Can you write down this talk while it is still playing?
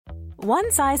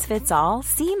One size fits all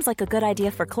seems like a good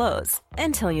idea for clothes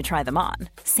until you try them on.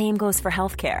 Same goes for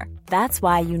healthcare. That's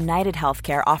why United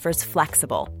Healthcare offers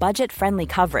flexible, budget-friendly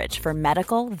coverage for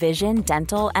medical, vision,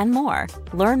 dental, and more.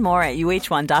 Learn more at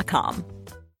uh1.com.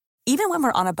 Even when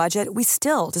we're on a budget, we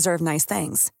still deserve nice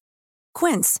things.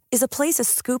 Quince is a place to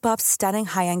scoop up stunning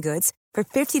high-end goods for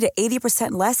 50 to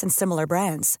 80% less than similar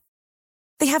brands.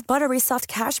 They have buttery soft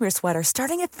cashmere sweaters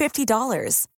starting at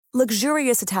 $50,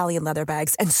 luxurious Italian leather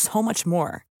bags, and so much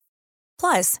more.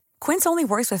 Plus, Quince only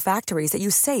works with factories that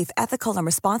use safe, ethical, and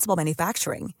responsible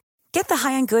manufacturing. Get the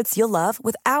high-end goods you'll love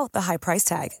without the high price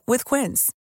tag with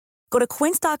Quince. Go to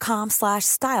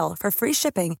quince.com/style for free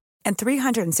shipping and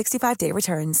 365-day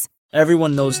returns.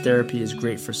 Everyone knows therapy is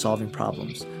great for solving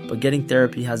problems, but getting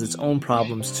therapy has its own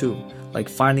problems too, like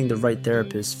finding the right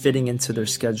therapist, fitting into their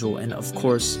schedule, and of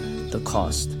course, the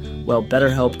cost. Well,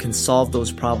 BetterHelp can solve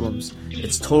those problems.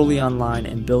 It's totally online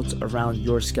and built around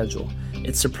your schedule.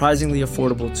 It's surprisingly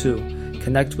affordable too.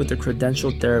 Connect with a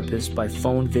credentialed therapist by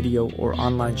phone, video, or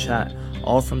online chat,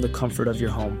 all from the comfort of your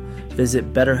home.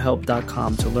 Visit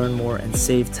BetterHelp.com to learn more and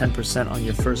save 10% on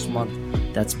your first month.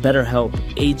 That's BetterHelp,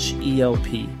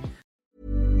 H-E-L-P.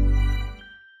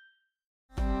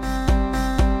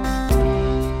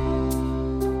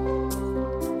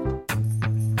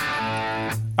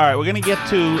 All right, we're going to get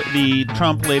to the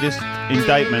Trump latest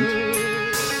indictment.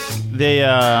 They,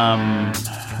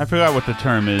 I forgot what the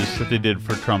term is that they did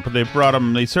for Trump, but they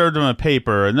served him a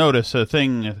paper, a notice, a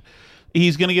thing.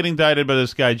 He's going to get indicted by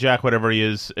this guy, Jack, whatever he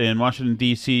is, in Washington,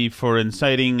 D.C. for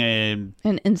inciting an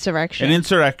insurrection. An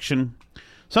insurrection.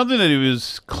 Something that he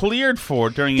was cleared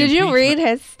for during impeachment. Did you read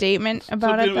his statement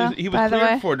about it, though? He was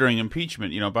cleared for during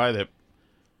impeachment, by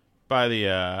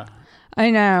the I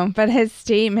know, but his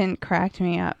statement cracked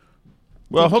me up.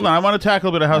 Well, hold on. I want to tackle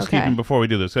a bit of housekeeping before we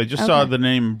do this. I just saw the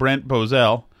name Brent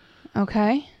Bozell.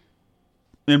 Okay.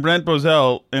 And Brent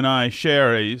Bozell and I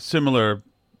share a similar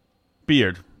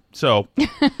beard. So,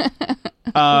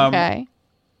 okay.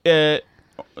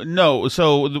 No,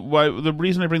 so the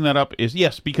reason I bring that up is,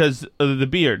 yes, because of the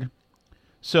beard.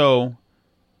 So,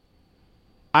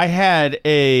 I had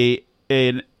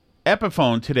an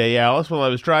Epiphone today, Alice, while I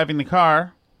was driving the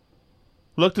car.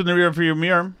 Looked in the rearview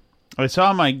mirror. I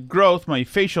saw my growth, my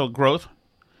facial growth,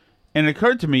 and it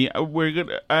occurred to me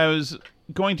I was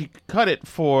going to cut it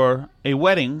for a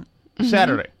wedding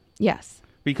Saturday. Yes.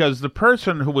 Because the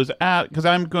person who was because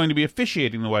I'm going to be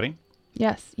officiating the wedding.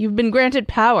 Yes. You've been granted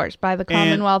powers by the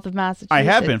Commonwealth of Massachusetts. I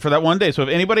have been for that one day. So if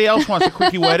anybody else wants a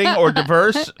quickie wedding or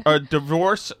divorce,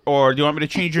 or do you want me to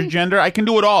change your gender? I can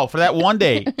do it all for that one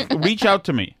day. Reach out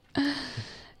to me.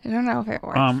 I don't know if it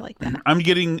works like that. I'm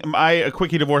getting a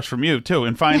quickie divorce from you, too,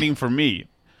 and finding for me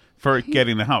for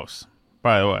getting the house,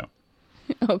 by the way.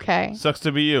 Okay. Sucks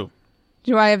to be you.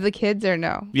 Do I have the kids or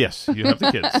no? Yes, you have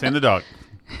the kids and the dog.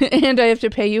 And I have to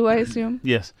pay you, I assume?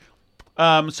 Yes.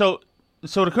 So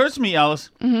it occurs to me, Alice,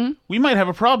 we might have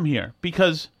a problem here,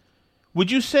 because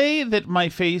would you say that my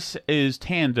face is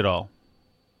tanned at all?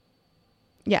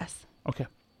 Yes. Okay.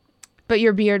 But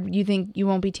your beard, you think you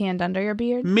won't be tanned under your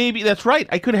beard? Maybe, that's right.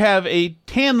 I could have a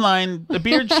tan line, a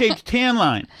beard-shaped tan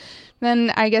line.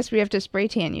 Then I guess we have to spray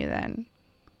tan you then.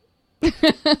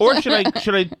 Or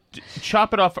should I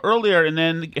chop it off earlier and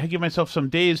then give myself some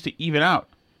days to even out?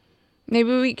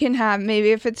 Maybe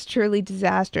if it's truly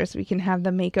disastrous, we can have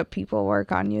the makeup people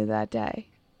work on you that day.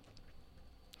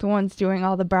 The ones doing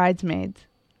all the bridesmaids.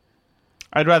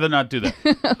 I'd rather not do that.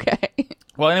 Okay.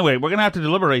 Well, anyway, we're going to have to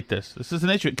deliberate this. This is an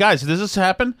issue. Guys, does this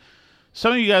happen?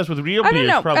 Some of you guys with real beards. I don't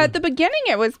know. Probably... At the beginning,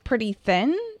 it was pretty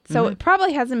thin. So it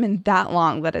probably hasn't been that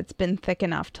long that it's been thick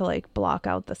enough to, block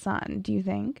out the sun. Do you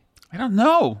think? I don't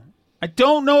know. I do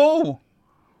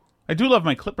love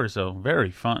my clippers, though. Very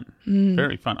fun.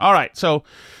 Very fun. All right. So,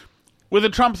 with the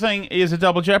Trump thing, is it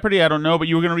double jeopardy? I don't know. But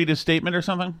you were going to read his statement or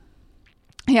something?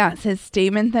 Yeah, it's his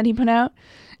statement that he put out.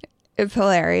 It's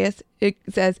hilarious. It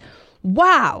says,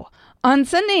 "Wow. On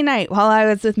Sunday night, while I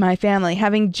was with my family,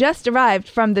 having just arrived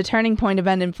from the Turning Point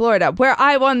event in Florida, where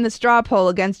I won the straw poll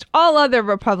against all other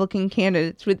Republican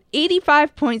candidates with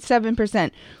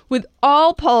 85.7%, with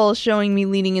all polls showing me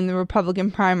leading in the Republican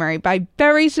primary by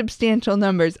very substantial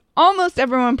numbers, almost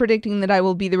everyone predicting that I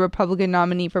will be the Republican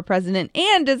nominee for president,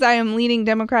 and as I am leading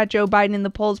Democrat Joe Biden in the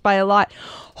polls by a lot,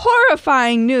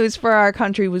 horrifying news for our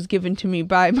country was given to me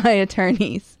by my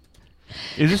attorneys."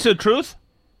 Is this the truth?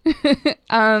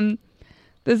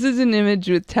 This is an image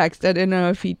with text. I don't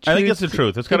know if he I think it's the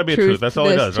truth. It's got to be a truth. That's all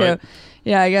he does, right?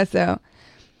 Yeah, I guess so.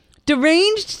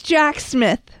 Deranged Jack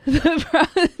Smith.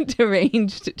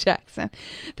 Deranged Jackson.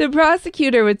 The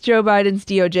prosecutor with Joe Biden's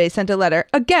DOJ sent a letter.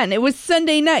 Again, it was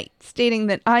Sunday night, stating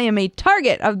that I am a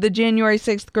target of the January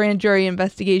 6th grand jury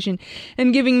investigation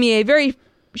and giving me a very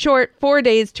short 4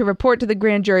 days to report to the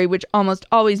grand jury, which almost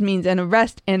always means an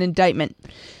arrest and indictment.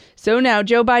 So now,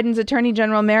 Joe Biden's Attorney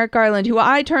General Merrick Garland, who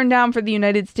I turned down for the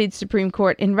United States Supreme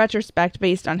Court in retrospect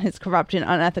based on his corrupt and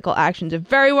unethical actions, a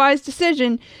very wise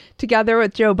decision, together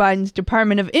with Joe Biden's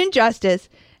Department of Injustice,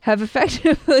 have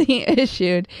effectively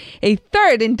issued a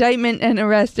third indictment and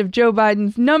arrest of Joe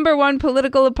Biden's number one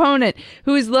political opponent,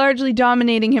 who is largely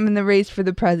dominating him in the race for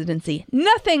the presidency.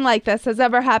 Nothing like this has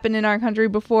ever happened in our country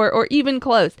before, or even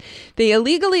close. They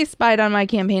illegally spied on my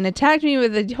campaign, attacked me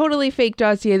with a totally fake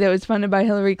dossier that was funded by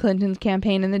Hillary Clinton's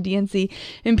campaign and the DNC,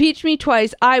 impeached me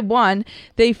twice. I won.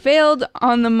 They failed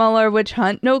on the Mueller witch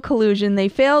hunt. No collusion. They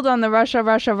failed on the Russia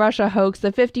hoax,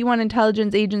 the 51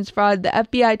 intelligence agents fraud, the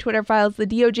FBI Twitter files, the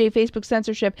DOJ Facebook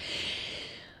censorship,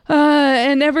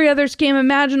 and every other scam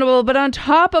imaginable. But on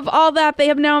top of all that, they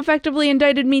have now effectively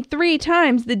indicted me 3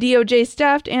 times. The DOJ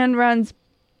staffed and runs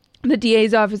the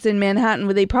DA's office in Manhattan,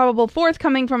 with a probable 4th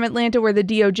coming from Atlanta, where the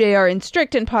DOJ are in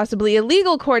strict and possibly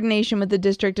illegal coordination with the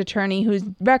district attorney, whose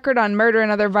record on murder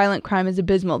and other violent crime is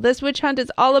abysmal. This witch hunt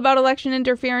is all about election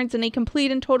interference and a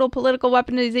complete and total political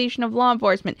weaponization of law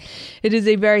enforcement. It is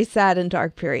a very sad and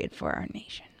dark period for our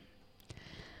nation.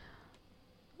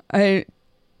 I,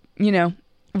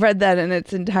 read that in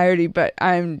its entirety, but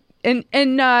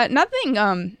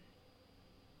nothing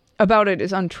about it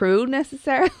is untrue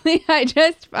necessarily. I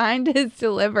just find his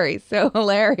delivery so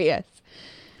hilarious.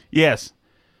 Yes.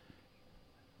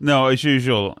 No, as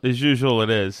usual it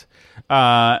is.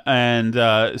 And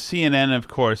CNN, of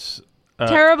course.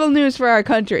 Terrible news for our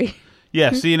country.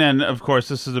 Yeah, CNN, of course,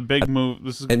 this is a big move.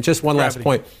 And just one last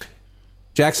point.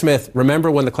 Jack Smith, remember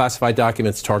when the classified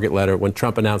documents target letter, when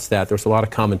Trump announced that, there was a lot of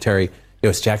commentary.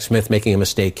 Is Jack Smith making a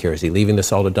mistake here? Is he leaving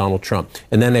this all to Donald Trump?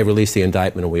 And then they released the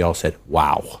indictment, and we all said,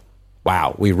 wow.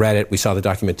 We read it. We saw the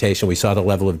documentation. We saw the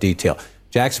level of detail.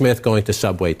 Jack Smith going to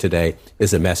Subway today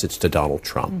is a message to Donald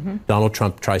Trump. Mm-hmm. Donald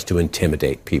Trump tries to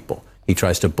intimidate people. He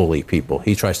tries to bully people.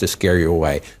 He tries to scare you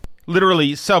away.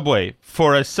 Literally, Subway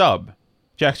for a sub,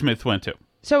 Jack Smith went to.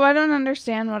 So I don't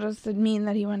understand. What does it mean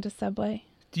that he went to Subway?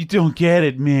 You don't get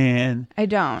it, man. I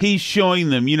don't. He's showing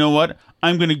them, you know what?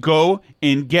 I'm going to go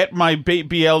and get my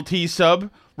BLT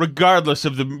sub, regardless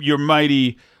of your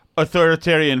mighty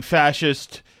authoritarian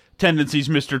fascist tendencies,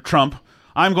 Mr. Trump.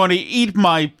 I'm going to eat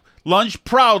my lunch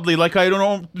proudly like I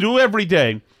don't do every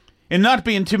day and not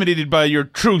be intimidated by your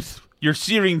truth, your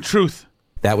searing truth.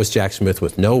 That was Jack Smith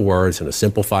with no words and a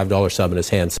simple $5 sub in his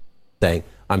hand saying,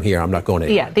 I'm here. I'm not going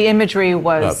anywhere. Yeah, the imagery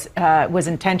was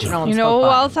intentional. You know who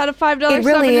else had a $5 it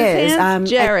really sub in his is. hand?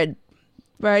 Jared.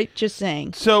 Right? Just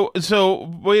saying. So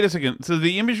wait a second. So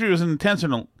the imagery was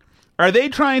intentional. Are they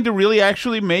trying to really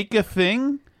actually make a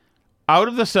thing out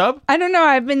of the sub? I don't know.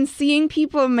 I've been seeing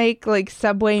people make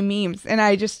Subway memes, and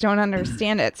I just don't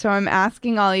understand it. So I'm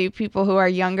asking all you people who are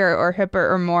younger or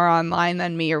hipper or more online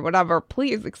than me or whatever,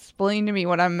 please explain to me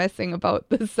what I'm missing about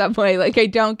the Subway. I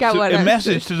don't get what a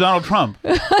message to Donald Trump.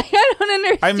 I don't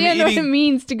understand what it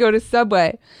means to go to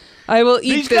Subway. I will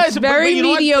eat this very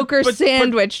mediocre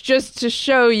sandwich just to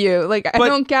show you. I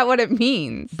don't get what it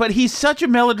means. But he's such a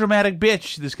melodramatic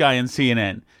bitch, this guy in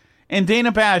CNN. And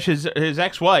Dana Bash, his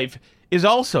ex-wife, is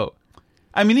also.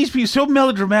 I mean, he's so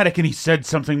melodramatic, and he said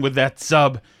something with that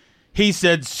sub. He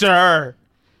said, sir.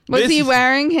 Was he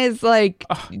wearing his,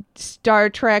 Star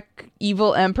Trek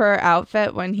Evil Emperor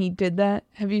outfit when he did that?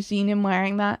 Have you seen him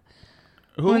wearing that?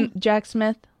 Who? Jack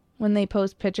Smith. When they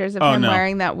post pictures of him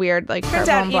wearing that weird, purple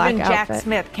and black even outfit. Jack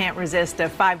Smith can't resist a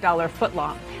 $5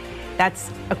 footlong. That's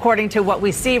according to what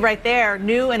we see right there.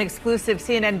 New and exclusive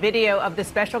CNN video of the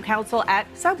special counsel at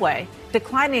Subway,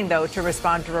 declining, though, to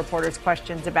respond to reporters'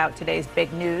 questions about today's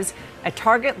big news. A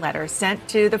target letter sent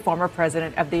to the former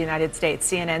president of the United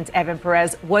States. CNN's Evan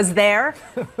Perez was there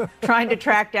trying to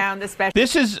track down the special.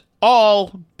 This is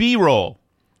all B-roll.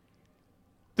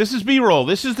 This is B-roll.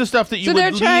 This is the stuff that you would leave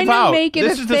out. So they're trying to make it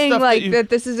a thing that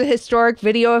this is a historic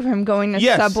video of him going to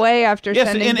Subway after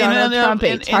sending Donald Trump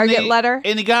a target letter.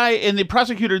 And the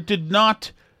prosecutor did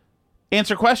not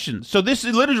answer questions. So this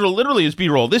is literally is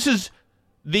B-roll. This is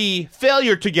the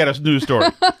failure to get a news story.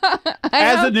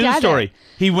 As a news story.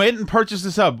 He went and purchased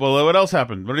a sub. Well, what else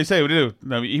happened? What did he say? What did he do?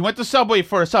 No, he went to Subway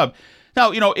for a sub.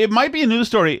 Now, it might be a news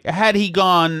story had he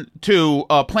gone to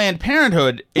Planned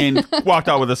Parenthood and walked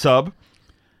out with a sub.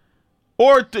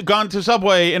 Or gone to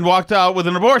Subway and walked out with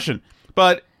an abortion.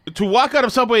 But to walk out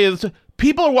of Subway,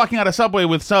 people are walking out of Subway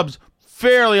with subs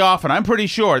fairly often. I'm pretty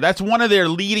sure that's one of their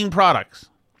leading products.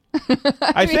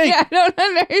 I think. I don't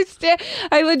understand.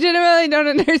 I legitimately don't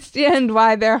understand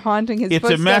why they're haunting his It's a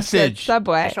footsteps message. at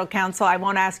Subway. Special counsel, I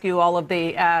won't ask you all of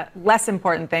the less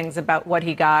important things about what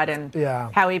he got and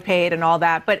how he paid and all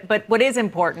that. But what is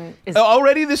important is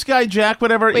Already this guy, Jack,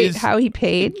 whatever, Wait, is... how he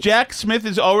paid? Jack Smith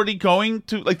is already going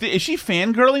to... Like, is she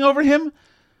fangirling over him?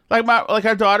 Like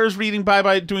our daughter's reading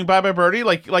doing Bye Bye Birdie?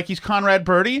 Like he's Conrad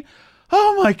Birdie?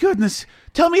 Oh, my goodness.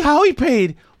 Tell me how he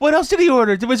paid. What else did he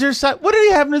order? What did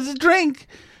he have in his drink?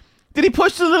 Did he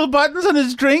push the little buttons on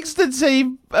his drinks that say,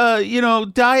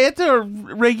 diet or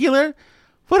regular?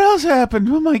 What else happened?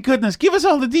 Oh, my goodness. Give us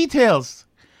all the details.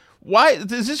 Why?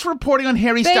 Is this reporting on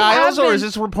Harry Styles or is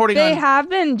this reporting on... They have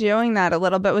been doing that a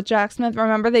little bit with Jack Smith.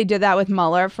 Remember, they did that with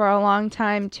Mueller for a long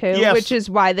time, too, Yes. which is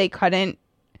why they couldn't...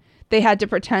 They had to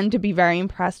pretend to be very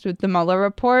impressed with the Mueller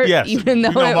report, Yes, even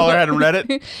though Mueller hadn't read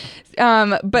it.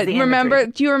 But do you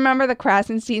remember the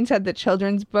Krasensteins had the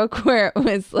children's book where it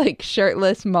was like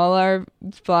shirtless Mueller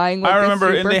flying with I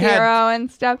remember, the and superhero and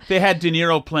stuff? They had De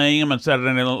Niro playing him on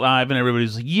Saturday Night Live, and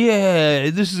everybody's like, "Yeah,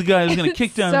 this is the guy who's going to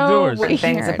kick down the doors." weird.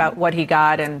 things about what he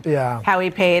got and how he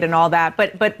paid and all that.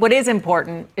 But what is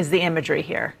important is the imagery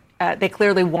here. They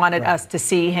clearly wanted us to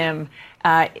see him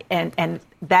and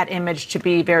that image to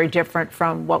be very different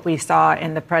from what we saw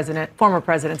in the former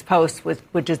president's post,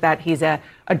 which is that he's a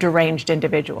deranged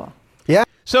individual. Yeah.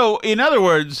 So, in other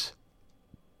words,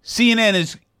 CNN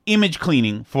is image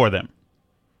cleaning for them.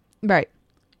 Right.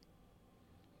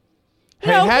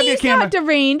 Have your he's camera- not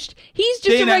deranged. He's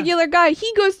just Dana, a regular guy.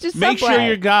 He goes to Subway. Make sure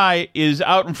your guy is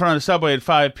out in front of Subway at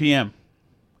 5 p.m.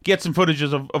 Get some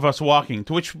footages of us walking,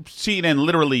 to which CNN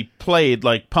literally played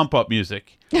like pump-up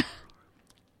music.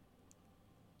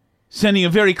 Sending a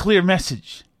very clear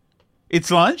message.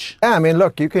 It's lunch? Yeah, I mean,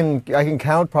 look, I can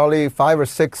count probably 5 or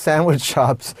 6 sandwich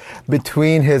shops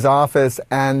between his office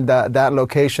and that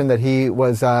location that he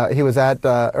was at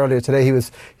earlier today.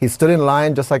 He stood in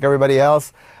line just like everybody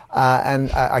else.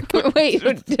 I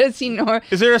Wait, does he know?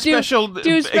 Is there a special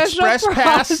express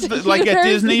pass like at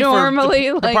Disney for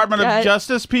the Department of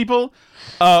Justice people?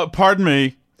 Pardon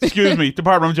me. Excuse me,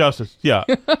 Department of Justice. Yeah.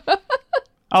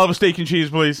 I'll have a steak and cheese,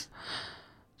 please.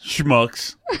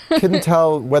 Schmucks. couldn't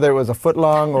tell whether it was a foot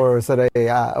long or was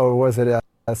it a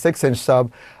 6-inch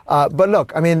sub. But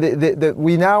look, I mean,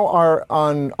 we now are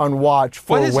on watch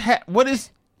for what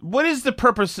is the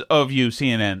purpose of you,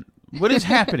 CNN? What is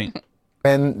happening?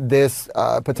 when this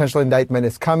potential indictment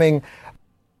is coming.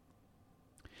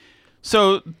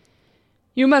 So,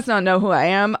 you must not know who I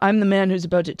am. I'm the man who's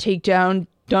about to take down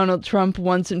Donald Trump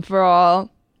once and for all.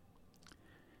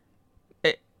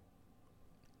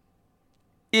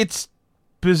 It's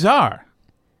bizarre.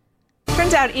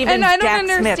 Turns out even and I don't Jack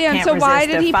Smith understand. can't So why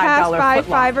resist did a he pass $5 by footlong.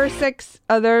 5 or 6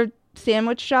 other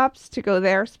sandwich shops to go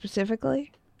there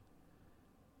specifically?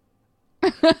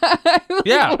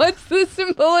 Yeah. What's the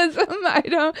symbolism?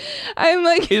 I'm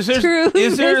like, Is there truly a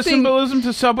missing, symbolism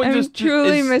to Subway? I'm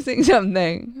truly missing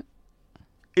something.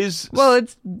 Well,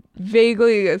 it's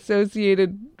vaguely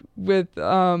associated with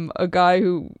a guy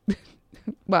who,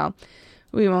 well,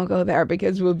 we won't go there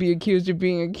because we'll be accused of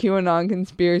being a QAnon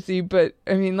conspiracy. But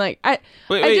I mean, like, I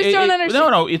just don't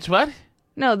understand. No, it's what?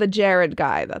 No, the Jared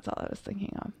guy. That's all I was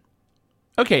thinking of.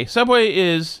 Okay, Subway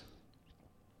is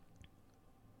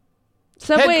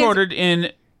headquartered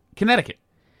in Connecticut.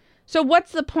 So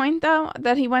what's the point, though,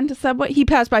 that he went to Subway? He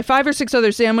passed by 5 or 6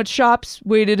 other sandwich shops,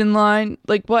 waited in line.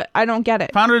 Like, what? I don't get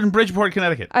it. Founded in Bridgeport,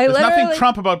 Connecticut. There's nothing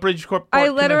Trump about Bridgeport, I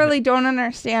literally don't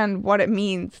understand what it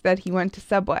means that he went to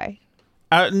Subway.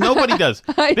 Nobody does.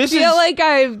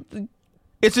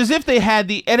 It's as if they had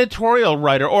the editorial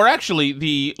writer, or actually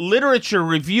the literature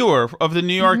reviewer of the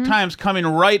New York Times come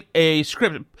and write a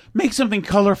script. Make something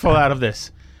colorful out of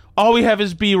this. All we have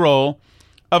is B-roll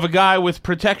of a guy with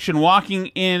protection walking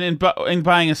in and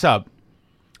buying a sub.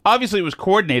 Obviously, it was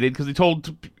coordinated because he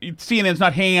told CNN's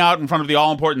not hanging out in front of the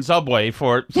all-important Subway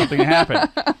for something to happen.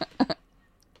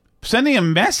 Sending a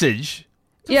message?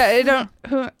 Yeah,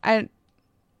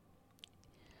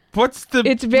 What's the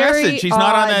it's very message? He's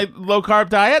not on a low-carb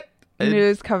diet?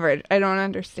 News coverage. I don't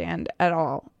understand at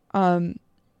all.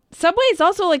 Subway is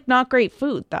also, like, not great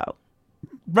food, though.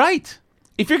 Right.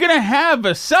 If you're going to have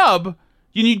a sub,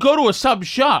 you need to go to a sub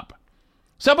shop.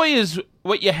 Subway is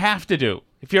what you have to do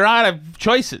if you're out of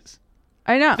choices.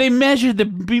 I know. They measure the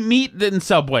meat in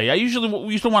Subway. I used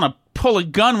to want to pull a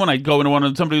gun when I'd go into one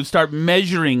and somebody would start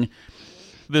measuring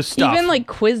the stuff. Even, like,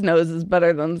 Quiznos is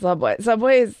better than Subway.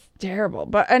 Subway is terrible.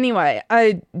 But anyway,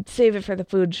 I save it for the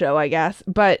food show, I guess.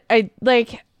 But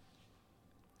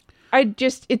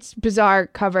it's bizarre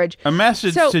coverage. A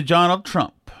message to Donald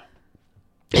Trump.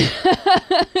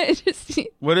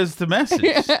 What is the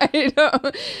message?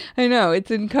 I know.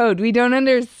 It's in code. We don't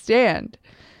understand.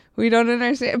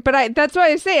 But that's why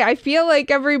I say I feel like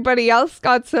everybody else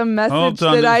got some message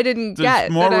that I didn't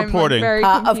get. More reporting.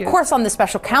 Of course, on the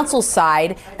special counsel's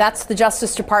side, that's the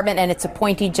Justice Department and its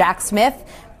appointee, Jack Smith.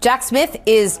 Jack Smith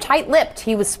is tight-lipped.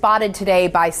 He was spotted today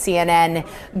by CNN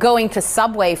going to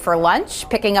Subway for lunch,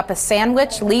 picking up a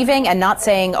sandwich, leaving, and not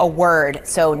saying a word.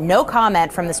 So no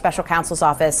comment from the special counsel's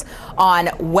office on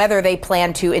whether they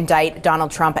plan to indict Donald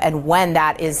Trump and when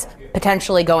that is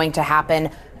potentially going to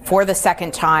happen for the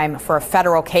second time for a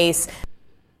federal case.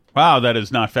 Wow, that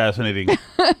is not fascinating.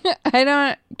 I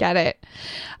don't get it.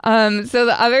 So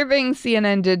the other thing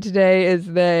CNN did today is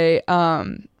they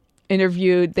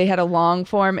they had a long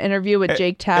form interview with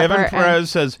Jake Tapper. Evan Perez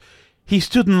says he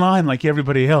stood in line like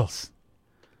everybody else.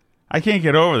 I can't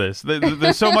get over this.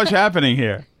 There's so much happening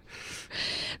here.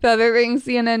 The other thing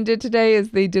CNN did today is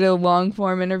they did a long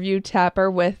form interview,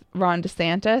 Tapper with Ron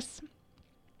DeSantis.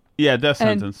 Yeah, death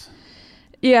sentence.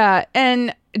 Yeah,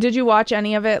 and did you watch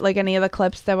any of it, like any of the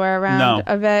clips that were around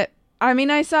of it? I mean,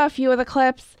 I saw a few of the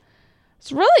clips.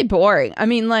 It's really boring. I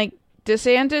mean, like,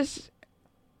 DeSantis,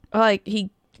 like,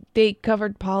 they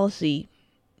covered policy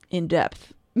in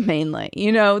depth, mainly.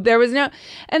 You know, there was no...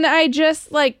 And I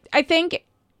just, like, I think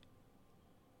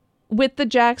with the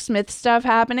Jack Smith stuff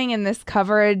happening and this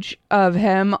coverage of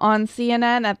him on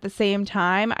CNN at the same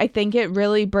time, I think it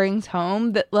really brings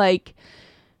home that, like,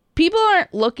 people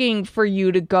aren't looking for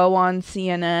you to go on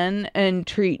CNN and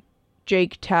treat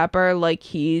Jake Tapper like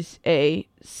he's a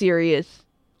serious,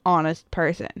 honest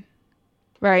person.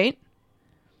 Right?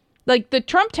 Like, the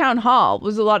Trump town hall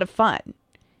was a lot of fun.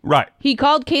 Right. He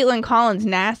called Caitlin Collins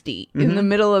nasty in the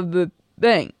middle of the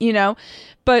thing, you know?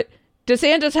 But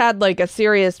DeSantis had, like, a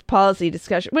serious policy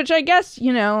discussion, which I guess,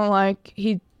 you know, like,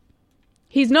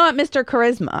 he's not Mr.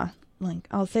 Charisma. Like,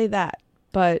 I'll say that.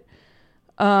 But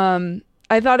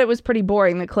I thought it was pretty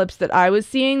boring, the clips that I was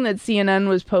seeing that CNN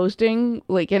was posting.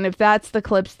 Like, and if that's the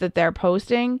clips that they're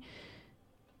posting,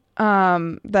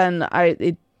 then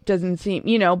it doesn't seem,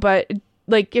 you know, but...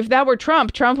 Like, if that were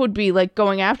Trump would be, like,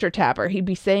 going after Tapper. He'd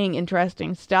be saying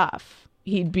interesting stuff.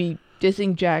 He'd be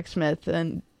dissing Jack Smith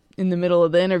and in the middle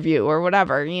of the interview or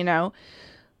whatever, you know?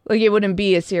 Like, it wouldn't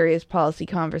be a serious policy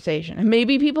conversation. And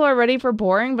maybe people are ready for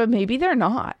boring, but maybe they're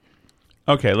not.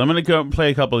 Okay, I'm going to go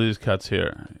play a couple of these cuts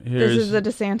here. This is the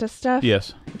DeSantis stuff?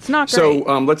 Yes. It's not great.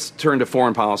 So let's turn to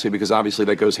foreign policy, because obviously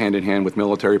that goes hand in hand with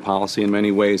military policy in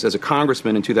many ways. As a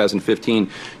congressman in 2015,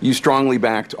 you strongly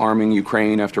backed arming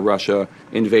Ukraine after Russia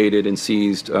invaded and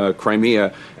seized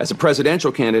Crimea. As a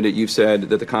presidential candidate, you've said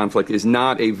that the conflict is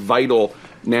not a vital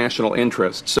national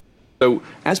interest. So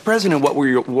as president, what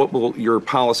will your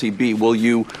policy be? Will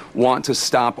you want to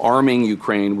stop arming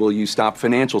Ukraine? Will you stop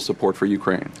financial support for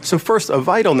Ukraine? So first, a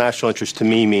vital national interest to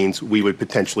me means we would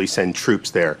potentially send troops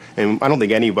there. And I don't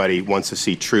think anybody wants to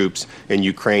see troops in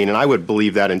Ukraine. And I would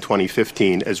believe that in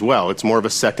 2015 as well. It's more of a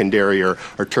secondary or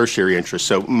tertiary interest.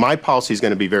 So my policy is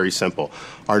going to be very simple.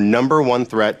 Our number one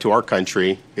threat to our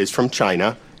country is from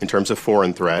China. In terms of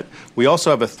foreign threat. We also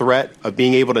have a threat of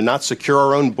being able to not secure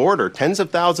our own border. Tens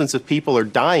of thousands of people are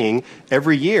dying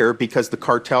every year because the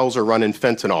cartels are running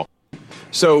fentanyl.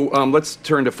 So let's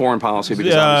turn to foreign policy,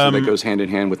 because obviously that goes hand in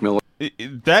hand with military.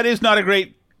 That is not a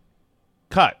great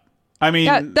cut. I mean...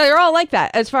 Yeah, they're all like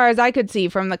that, as far as I could see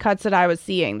from the cuts that I was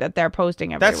seeing that they're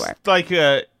posting everywhere. That's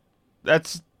like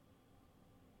that's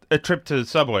a trip to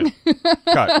Subway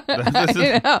cut.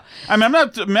 I mean, I'm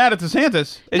not mad at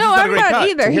DeSantis. It's no, I'm not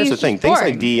either. And here's the thing. Things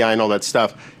boring. like DEI and all that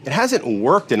stuff, it hasn't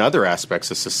worked in other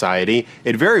aspects of society.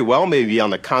 It very well may be on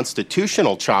the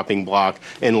constitutional chopping block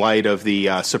in light of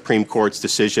the Supreme Court's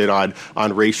decision on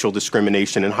racial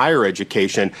discrimination in higher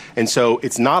education. And so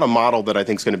it's not a model that I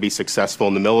think is going to be successful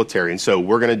in the military. And so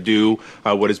we're going to do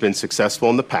what has been successful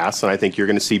in the past, and I think you're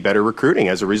going to see better recruiting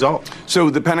as a result. So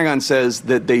the Pentagon says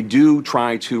that they do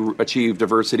try to achieve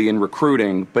diversity in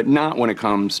recruiting, but not when it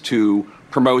comes to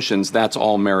promotions. That's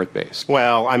all merit-based.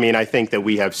 Well, I mean, I think that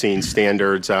we have seen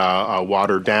standards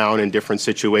watered down in different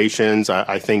situations.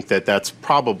 I think that that's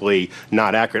probably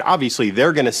not accurate. Obviously,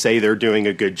 they're going to say they're doing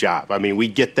a good job. I mean, we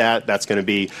get that. That's going to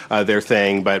be their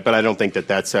thing, but I don't think that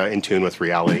that's in tune with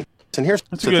reality. And here's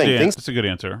the thing. That's a good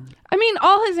answer. I mean,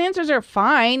 all his answers are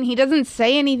fine. He doesn't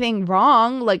say anything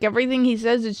wrong. Like, everything he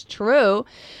says is true.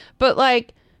 But,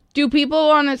 like, do people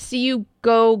want to see you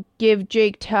go give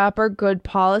Jake Tapper good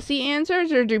policy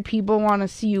answers, or do people want to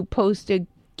see you post a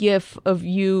GIF of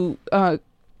you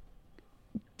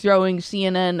throwing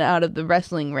CNN out of the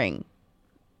wrestling ring?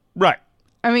 Right.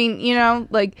 I mean,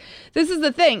 like, this is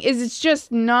the thing, is it's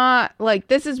just not, like,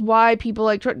 this is why people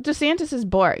like DeSantis is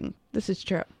boring. This is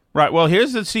true. Right. Well,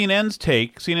 here's the CNN's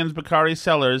take. CNN's Bakari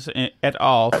Sellers et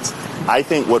al. I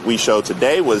think what we showed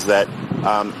today was that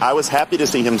I was happy to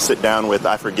see him sit down with,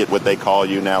 I forget what they call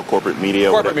you now, corporate media.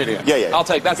 Corporate media. Yeah. I'll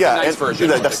take that's the nice version.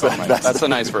 That's the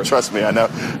nice version. Trust me, I know.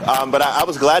 But I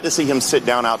was glad to see him sit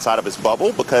down outside of his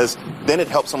bubble, because then it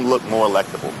helps him look more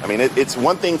electable. I mean, it's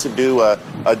one thing to do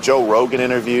a Joe Rogan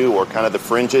interview or kind of the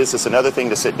fringes. It's another thing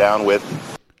to sit down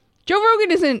with. Joe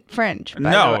Rogan isn't fringe.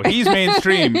 No, he's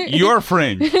mainstream. You're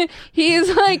fringe. He's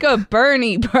like a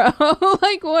Bernie, bro.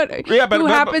 Like, what? Yeah, but who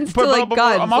happens to like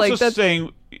guns? I'm also like,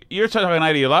 saying, you're talking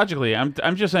ideologically.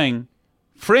 I'm just saying,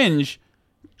 fringe.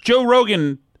 Joe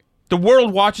Rogan. The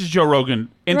world watches Joe Rogan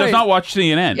and does not watch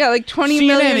CNN. Yeah, like 20 CNN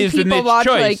million is people watch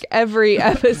choice. like every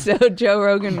episode Joe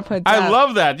Rogan puts I out.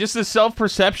 love that. Just the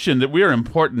self-perception that we're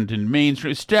important in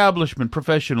mainstream establishment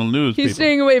professional news. He's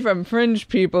staying away from fringe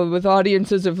people with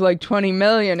audiences of like 20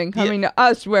 million and coming to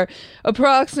us where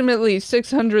approximately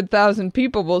 600,000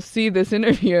 people will see this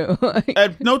interview.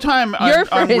 At no time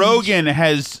on Rogan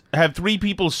have 3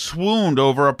 people swooned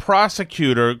over a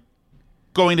prosecutor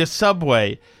going to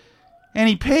Subway. And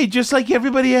he paid just like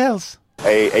everybody else.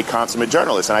 A consummate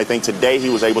journalist. And I think today he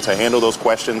was able to handle those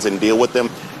questions and deal with them.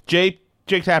 Jake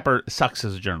Tapper sucks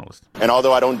as a journalist. And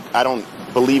although I don't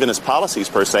believe in his policies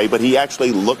per se, but he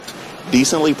actually looked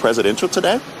decently presidential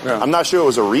today. Yeah. I'm not sure it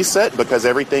was a reset, because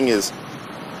everything is,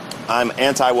 I'm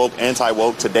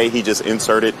anti-woke. Today he just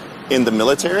inserted in the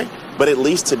military. But at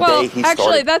least today he started.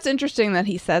 Actually, that's interesting that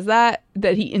he says that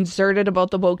he inserted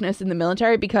about the wokeness in the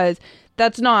military, because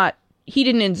that's not, he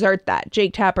didn't insert that.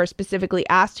 Jake Tapper specifically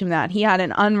asked him that. He had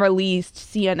an unreleased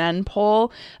CNN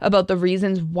poll about the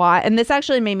reasons why. And this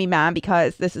actually made me mad,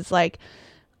 because this is like,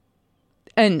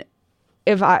 and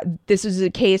this is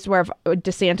a case where if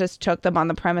DeSantis took them on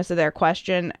the premise of their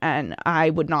question, and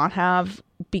I would not have,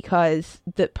 because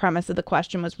the premise of the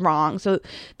question was wrong. So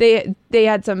they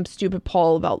had some stupid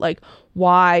poll about like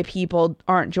why people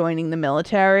aren't joining the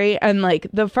military. And like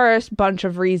the first bunch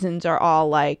of reasons are all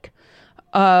like,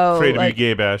 afraid to be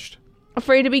gay bashed.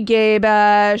 Afraid to be gay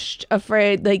bashed.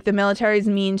 Afraid like the military is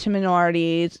mean to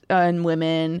minorities and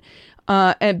women,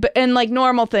 and like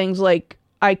normal things like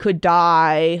I could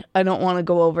die. I don't want to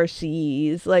go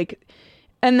overseas. Like,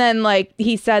 and then like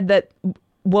he said that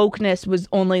wokeness was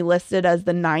only listed as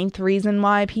the 9th reason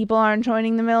why people aren't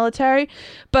joining the military,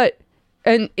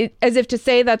 as if to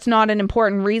say that's not an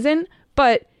important reason,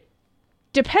 but.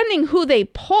 Depending who they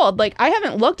polled, like I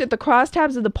haven't looked at the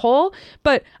crosstabs of the poll,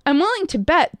 but I'm willing to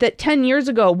bet that 10 years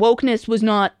ago, wokeness was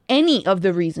not any of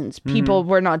the reasons people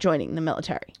were not joining the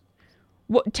military.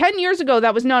 10 years ago,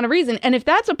 that was not a reason. And if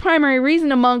that's a primary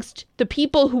reason amongst the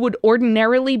people who would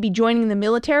ordinarily be joining the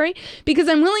military, because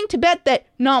I'm willing to bet that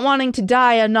not wanting to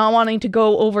die and not wanting to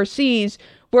go overseas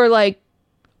were like,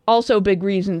 also big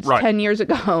reasons 10 years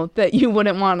ago that you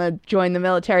wouldn't want to join the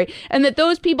military, and that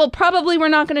those people probably were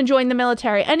not going to join the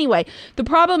military anyway. The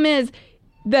problem is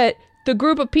that the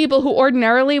group of people who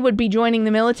ordinarily would be joining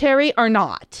the military are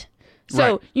not.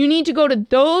 So you need to go to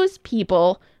those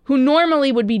people who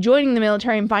normally would be joining the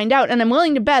military and find out. And I'm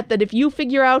willing to bet that if you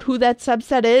figure out who that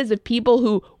subset is of people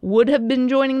who would have been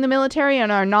joining the military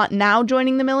and are not now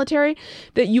joining the military,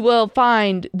 that you will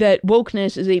find that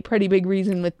wokeness is a pretty big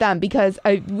reason with them. Because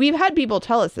we've had people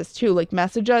tell us this too, like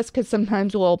message us, because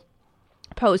sometimes we'll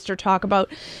post or talk about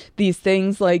these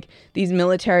things, like these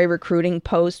military recruiting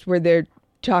posts where they're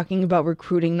talking about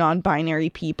recruiting non-binary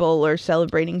people or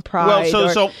celebrating pride,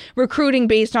 or recruiting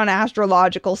based on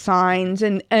astrological signs,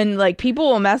 and like people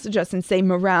will message us and say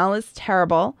morale is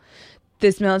terrible.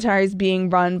 This military is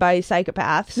being run by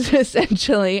psychopaths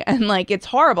essentially, and like it's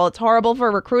horrible. It's horrible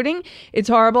for recruiting. It's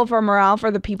horrible for morale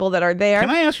for the people that are there. Can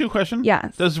I ask you a question?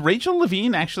 Yes. Does Rachel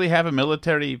Levine actually have a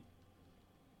military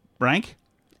rank?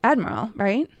 Admiral,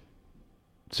 right?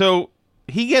 So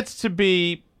he gets to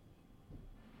be.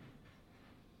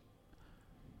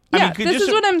 Yeah, this is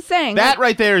what I'm saying. That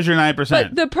right there is your 9%.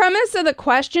 But the premise of the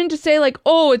question to say like,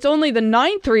 oh, it's only the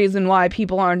 9th reason why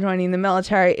people aren't joining the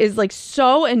military is like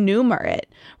so innumerate,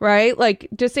 right? Like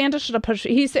DeSantis should have pushed.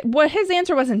 He said, well, his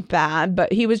answer wasn't bad,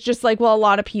 but he was just like, well, a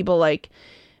lot of people like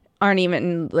aren't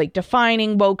even like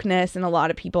defining wokeness, and a lot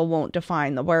of people won't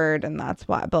define the word, and that's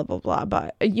why blah blah blah.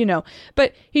 But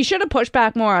but he should have pushed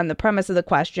back more on the premise of the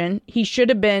question. He should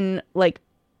have been like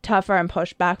tougher and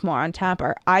pushed back more on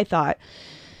Tapper, I thought.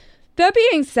 That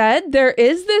being said, there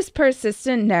is this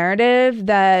persistent narrative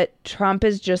that Trump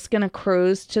is just going to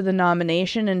cruise to the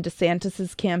nomination and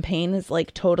DeSantis's campaign is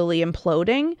like totally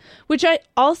imploding, which I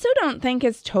also don't think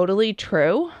is totally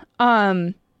true.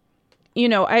 you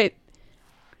know,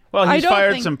 Well, I he's don't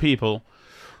fired think- some people.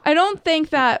 I don't think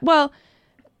that. Well,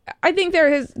 I think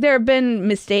there have been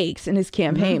mistakes in his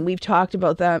campaign. Mm-hmm. We've talked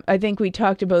about that. I think we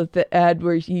talked about the ad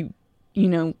where he, you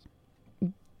know,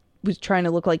 was trying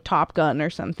to look like Top Gun or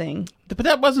something. But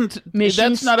that wasn't.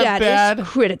 Mission that's not a status bad.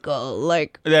 critical.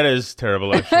 Like That is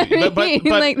terrible, actually. but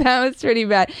like that was pretty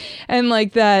bad. And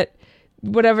like that,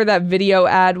 whatever that video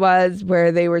ad was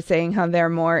where they were saying how they're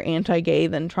more anti-gay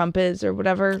than Trump is or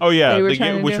whatever. oh yeah, they were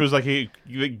trying to which do. was like a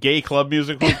gay club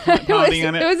music with It pounding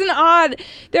on was, it. it was an odd.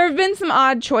 There have been some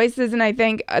odd choices, and I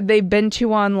think they've been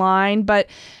too online. But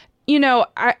you know,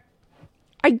 I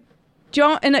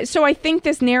don't, and so I think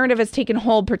this narrative has taken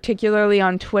hold, particularly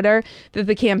on Twitter, that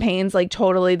the campaign's like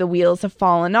totally the wheels have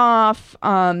fallen off.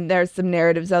 There's some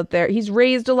narratives out there. He's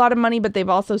raised a lot of money, but they've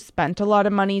also spent a lot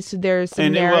of money. So there's some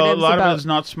and narratives well, a lot about. of it is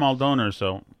not small donors,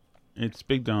 so it's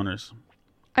big donors.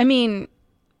 I mean,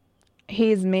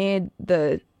 he's made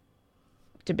the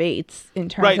debates in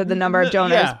terms Right. of the number of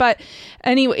donors, Yeah. but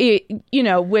anyway, you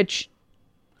know, which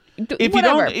If you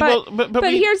whatever. don't- but well, but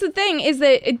we- here's the thing: is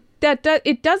that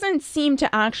it doesn't seem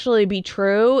to actually be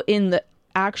true in the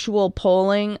actual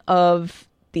polling of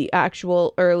the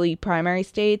actual early primary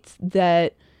states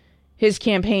that his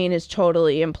campaign is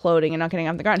totally imploding and not getting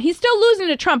off the ground. He's still losing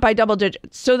to Trump by double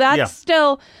digits, so that's Yeah.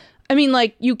 still. I mean,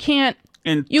 like you can't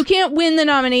And win the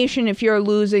nomination if you're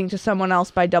losing to someone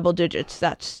else by double digits.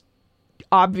 That's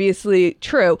obviously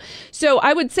true. So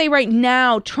I would say right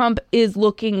now Trump is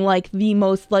looking like the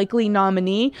most likely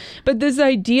nominee, but this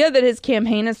idea that his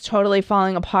campaign is totally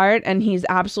falling apart and he's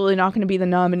absolutely not going to be the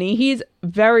nominee, he's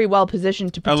very well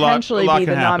positioned to potentially a lot be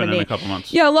the can happen nominee. in a couple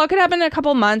months. Yeah, a lot could happen in a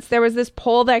couple months. There was this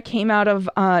poll that came out of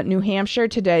New Hampshire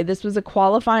today. This was a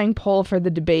qualifying poll for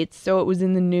the debates, so it was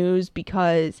in the news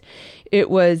because it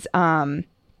was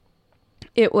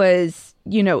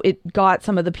you know, it got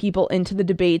some of the people into the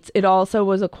debates. It also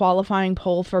was a qualifying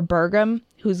poll for Burgum,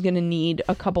 who's going to need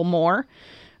a couple more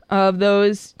of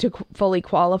those to fully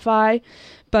qualify.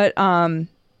 But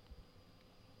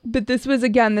this was,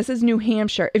 again, this is New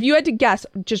Hampshire. If you had to guess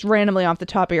just randomly off the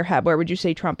top of your head, where would you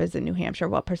say Trump is in New Hampshire?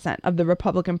 What percent of the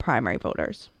Republican primary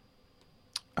voters?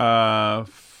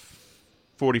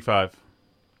 45.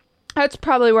 That's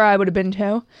probably where I would have been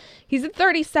too. He's at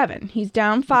 37. He's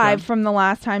down 5 from the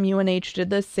last time UNH did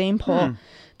this same poll.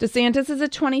 DeSantis is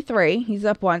at 23. He's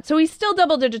up 1. So he's still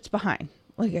double digits behind,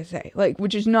 like I say, like,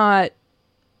 which is not,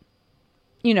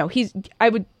 you know, I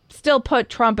would still put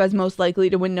Trump as most likely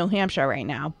to win New Hampshire right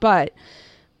now, but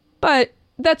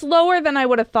that's lower than I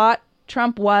would have thought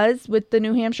Trump was with the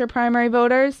New Hampshire primary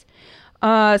voters.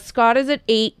 Scott is at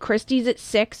 8. Christie's at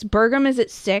 6. Burgum is at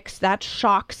 6. That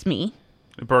shocks me.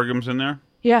 Burgum's in there.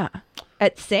 Yeah,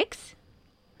 at 6.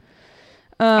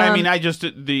 I mean, I just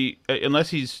unless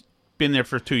he's been there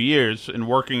for 2 years and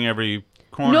working every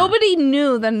corner. Nobody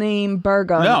knew the name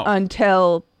Burgum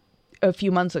until a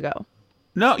few months ago.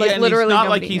 No, Like, yeah, and literally it's not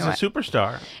like nobody he's knew a it.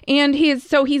 superstar. And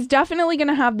he's definitely going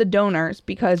to have the donors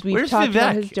because we've Where's talked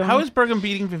about his Vivek? donors. How is Burgum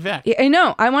beating Vivek? Yeah, I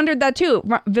know. I wondered that too.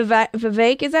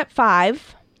 Vivek is at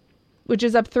 5, which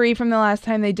is up 3 from the last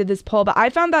time they did this poll. But I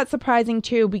found that surprising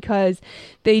too because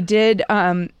they did.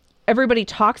 Everybody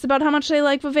talks about how much they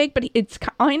like Vivek, but it's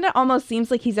kind of almost seems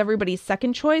like he's everybody's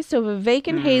second choice. So Vivek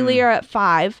and Haley are at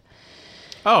 5.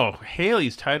 Oh,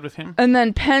 Haley's tied with him. And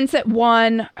then Pence at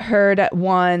 1, Hurd at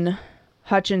 1,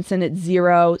 Hutchinson at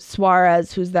 0,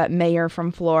 Suarez, who's that mayor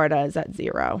from Florida, is at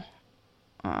 0.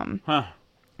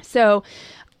 So,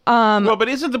 well, but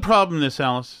isn't the problem this,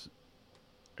 Alice?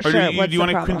 Or Sure, do what's you the want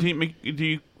to problem? continue? Do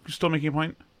you still making a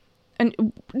point?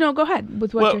 And no, go ahead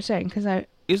with what Well, you're saying because I.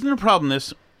 Isn't the problem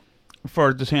this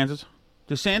for DeSantis?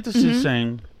 DeSantis Mm-hmm.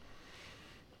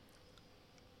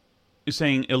 is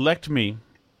saying, elect me.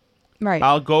 Right.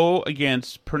 I'll go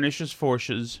against pernicious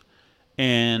forces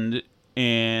and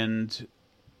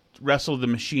wrestle the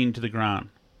machine to the ground.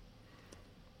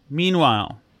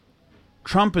 Meanwhile,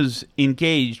 Trump is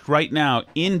engaged right now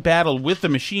in battle with the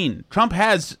machine. Trump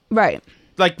has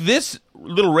like this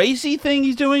little racy thing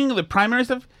he's doing, the primary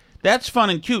stuff. That's fun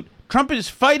and cute. Trump is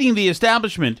fighting the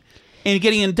establishment and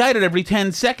getting indicted every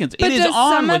 10 seconds. But it is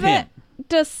on with him.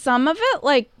 Does some of it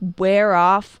like wear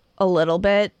off a little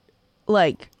bit?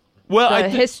 Like the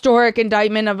historic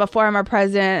indictment of a former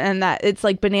president and that it's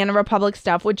like Banana Republic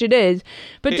stuff, which it is.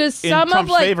 But does some in Trump's of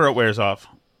like favor it wears off?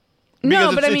 No,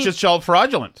 Because but I it's mean, just all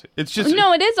fraudulent. It's just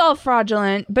no, it is all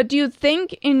fraudulent. But do you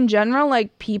think, in general,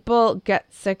 like people get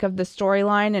sick of the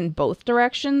storyline in both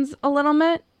directions a little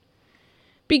bit?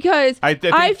 Because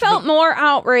I felt more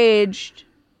outraged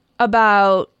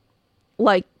about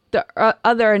like the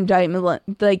other indictment,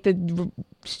 like the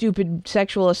stupid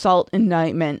sexual assault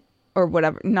indictment or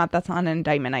whatever. Not that's not an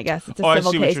indictment, I guess. It's a I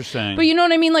civil see case. what you're saying. But you know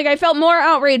what I mean? Like, I felt more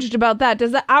outraged about that.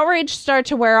 Does the outrage start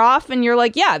to wear off and you're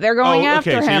like, yeah, they're going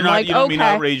after him? So you're not, like, you don't okay. mean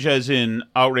outrage as in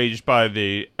outraged by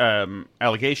the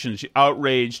allegations,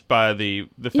 outraged by the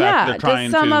fact that they're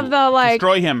trying some to of the, like,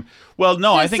 destroy him. Well,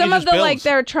 no, I think some it's of the bills. like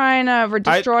they're trying to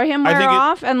destroy him wear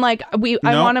off, and like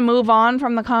I want to move on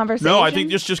from the conversation. No, I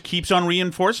think just keeps on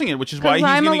reinforcing it, which is why he's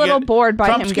I'm going a little bored by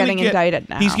Trump's him getting indicted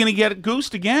now. He's going to get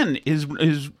goosed again. His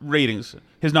ratings,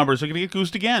 his numbers are going to get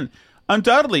goosed again.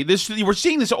 Undoubtedly, we're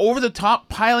seeing this over the top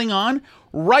piling on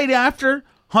right after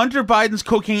Hunter Biden's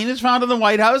cocaine is found in the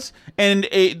White House, and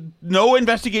no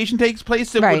investigation takes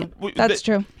place. That's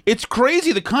true. It's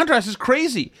crazy. The contrast is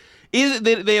crazy.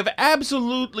 They have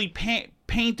absolutely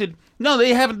painted. No,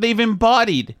 they haven't. They've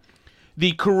embodied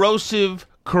the corrosive,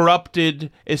 corrupted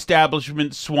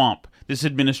establishment swamp. This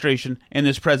administration and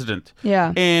this president.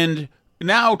 Yeah. And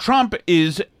now Trump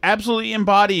is absolutely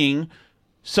embodying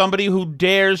somebody who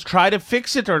dares try to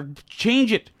fix it or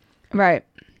change it. Right.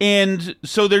 And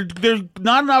so they're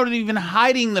not even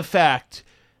hiding the fact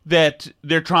that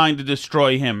they're trying to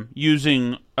destroy him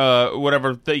using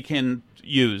whatever they can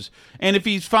use. And if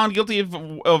he's found guilty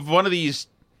of one of these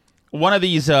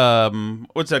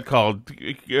what's that called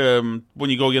when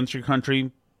you go against your country,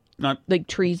 not like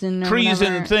treason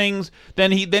things,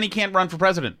 then he can't run for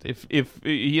president if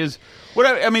he is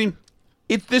whatever. I mean,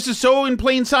 this is so in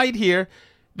plain sight here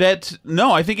that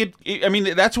no, I think I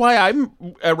mean, that's why I'm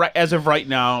as of right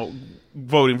now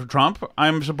voting for Trump.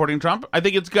 I'm supporting Trump. I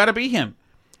think it's got to be him.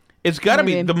 It's got to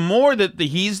be. The more that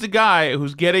he's the guy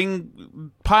who's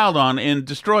getting piled on and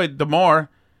destroyed, the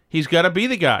more he's got to be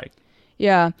the guy.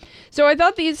 Yeah. So I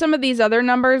thought some of these other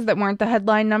numbers that weren't the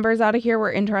headline numbers out of here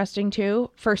were interesting too.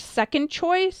 For second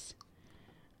choice,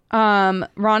 Ron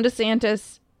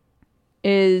DeSantis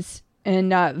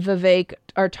and Vivek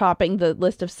are topping the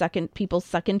list of people's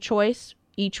second choice,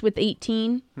 each with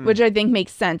 18, which I think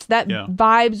makes sense. That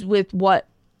vibes with what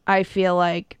I feel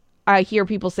like. I hear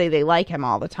people say they like him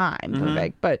all the time,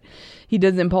 Vivek, but he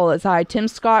doesn't poll as high. Tim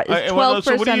Scott is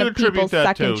 12% of people's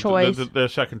second choice. Their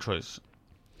second choice.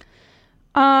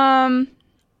 I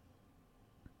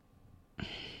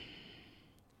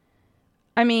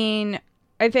mean,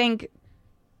 I think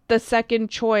the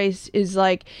second choice is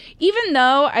like, even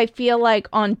though I feel like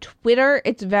on Twitter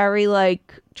it's very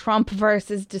like Trump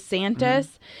versus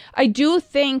DeSantis, I do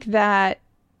think that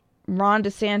Ron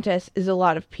DeSantis is a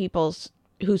lot of people's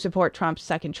who support Trump's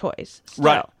second choice. Still.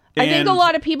 Right. I think a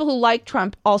lot of people who like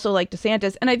Trump also like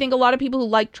DeSantis, and I think a lot of people who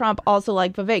like Trump also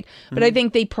like Vivek, but I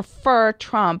think they prefer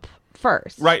Trump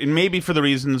first. Right, and maybe for the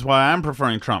reasons why I'm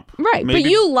preferring Trump. Right, maybe. But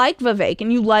you like Vivek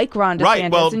and you like Ron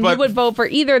DeSantis, and you would vote for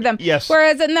either of them. Yes.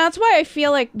 And that's why I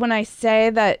feel like when I say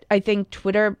that I think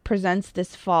Twitter presents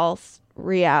this false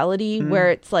reality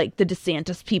where it's like the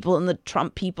DeSantis people and the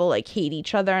Trump people like hate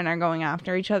each other and are going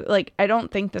after each other. Like, I don't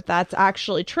think that that's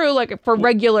actually true, like for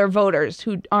regular voters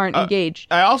who aren't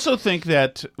engaged. I also think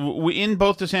that in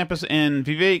both DeSantis and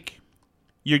Vivek,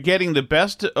 you're getting the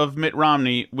best of Mitt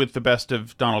Romney with the best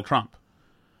of Donald Trump.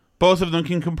 Both of them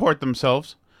can comport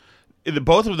themselves.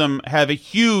 Both of them have a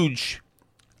huge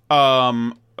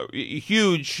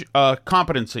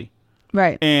competency.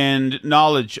 Right. And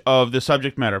knowledge of the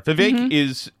subject matter.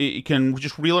 Vivek can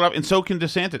just reel it up, and so can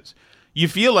DeSantis. You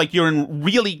feel like you're in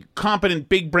really competent,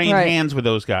 big-brained hands with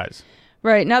those guys.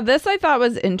 Right. Now, this I thought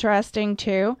was interesting,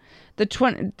 too.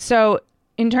 So,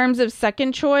 in terms of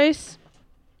second choice,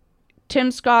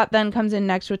 Tim Scott then comes in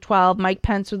next with 12, Mike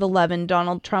Pence with 11,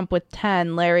 Donald Trump with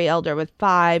 10, Larry Elder with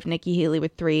 5, Nikki Haley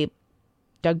with 3,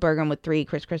 Doug Burgum with 3,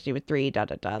 Chris Christie with 3,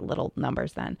 little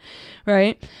numbers then.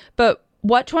 Right? But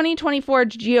what 2024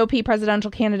 GOP presidential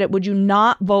candidate would you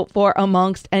not vote for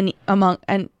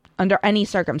under any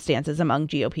circumstances among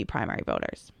GOP primary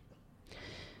voters?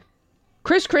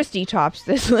 Chris Christie tops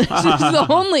this list. This is the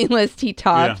only list he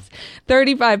tops.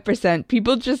 35%.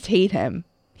 People just hate him.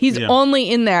 He's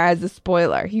only in there as a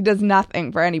spoiler. He does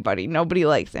nothing for anybody. Nobody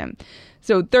likes him.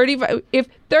 So if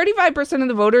 35% of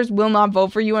the voters will not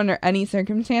vote for you under any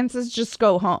circumstances, just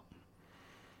go home.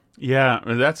 Yeah,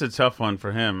 that's a tough one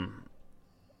for him.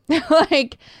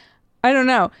 Like, I don't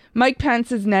know. Mike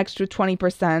Pence is next with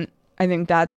 20%. I think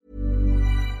that's...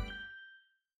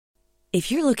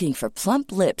 If you're looking for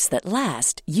plump lips that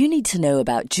last, you need to know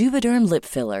about Juvederm lip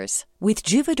fillers. With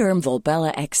Juvederm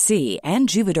Volbella XC and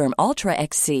Juvederm Ultra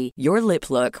XC, your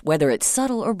lip look, whether it's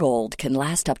subtle or bold, can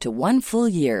last up to 1 full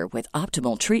year with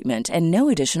optimal treatment and no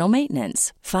additional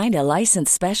maintenance. Find a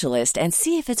licensed specialist and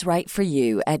see if it's right for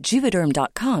you at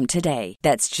Juvederm.com today.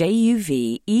 That's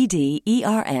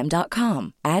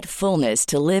JUVEDERM.com. Add fullness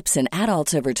to lips in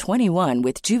adults over 21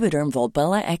 with Juvederm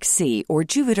Volbella XC or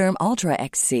Juvederm Ultra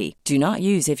XC. Do not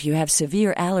use if you have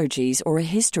severe allergies or a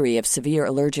history of severe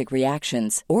allergic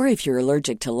reactions, or if you're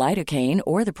allergic to lidocaine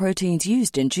or the proteins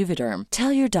used in Juvederm.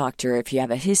 Tell your doctor if you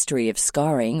have a history of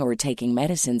scarring or taking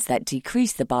medicines that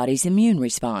decrease the body's immune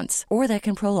response or that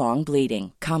can prolong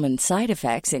bleeding. Common side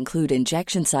effects include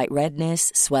injection site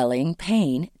redness, swelling,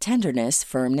 pain, tenderness,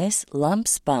 firmness,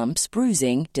 lumps, bumps,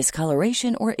 bruising,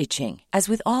 discoloration, or itching. As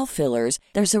with all fillers,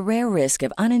 there's a rare risk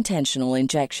of unintentional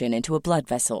injection into a blood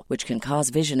vessel, which can cause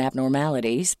vision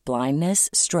abnormalities, blindness,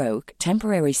 stroke,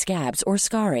 temporary scabs, or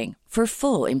scarring. For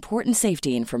full, important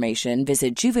safety information,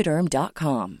 visit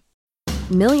Juvederm.com.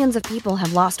 Millions of people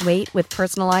have lost weight with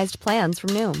personalized plans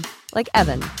from Noom. Like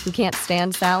Evan, who can't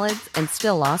stand salads and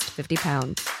still lost 50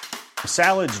 pounds.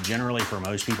 Salads generally for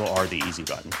most people are the easy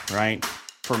button, right?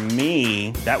 For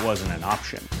me, that wasn't an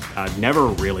option. I never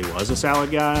really was a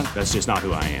salad guy. That's just not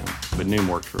who I am. But Noom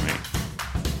worked for me.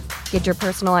 Get your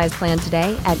personalized plan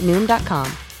today at Noom.com.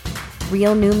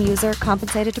 Real Noom user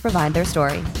compensated to provide their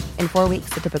story. In 4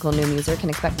 weeks, the typical Noom user can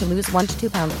expect to lose 1 to 2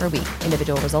 pounds per week.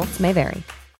 Individual results may vary.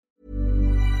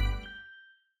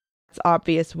 It's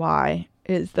obvious why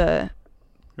is the...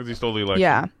 Because he stole the election.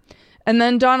 Yeah. And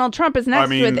then Donald Trump is next I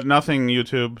mean, with... nothing,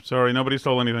 YouTube. Sorry, nobody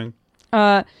stole anything.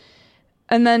 And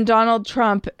then Donald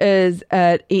Trump is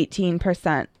at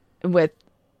 18%, with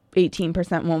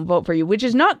 18% won't vote for you, which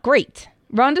is not great.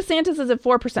 Ron DeSantis is at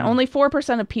 4%. Only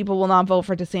 4% of people will not vote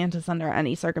for DeSantis under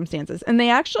any circumstances. And they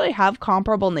actually have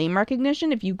comparable name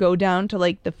recognition. If you go down to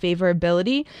like the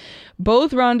favorability,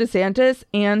 both Ron DeSantis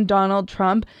and Donald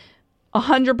Trump,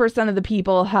 100% of the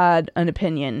people had an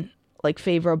opinion, like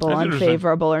favorable,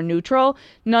 unfavorable, or neutral.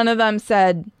 None of them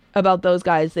said about those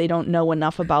guys they don't know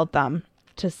enough about them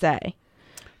to say.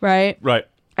 Right? Right.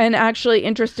 And actually,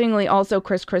 interestingly, also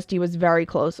Chris Christie was very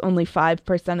close. Only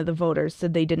 5% of the voters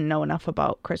said they didn't know enough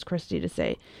about Chris Christie to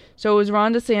say. So it was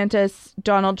Ron DeSantis,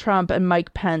 Donald Trump, and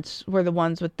Mike Pence were the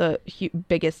ones with the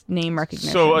biggest name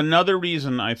recognition. So another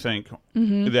reason I think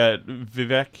that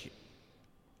Vivek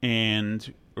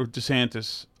and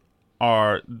DeSantis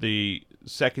are the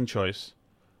second choice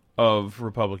of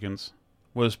Republicans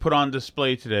was put on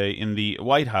display today in the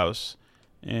White House.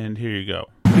 And here you go.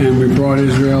 And we brought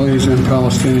Israelis and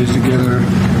Palestinians together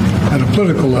at a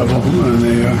political level, and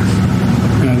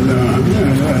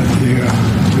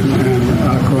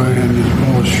Akwa and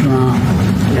Paul Schramm.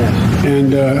 Yes.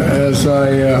 And as I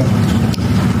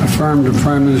affirmed to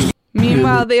Prime Minister.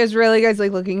 Meanwhile, the Israeli guy's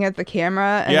like looking at the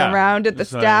camera and around at the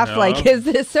staff, like, is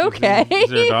this okay? Is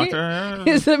there a doctor?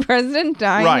 Is the president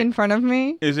dying in front of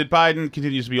me? Is it Biden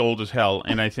continues to be old as hell,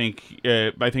 and I think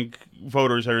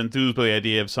voters are enthused by the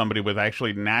idea of somebody with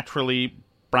actually naturally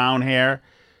brown hair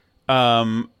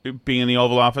being in the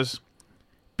Oval Office,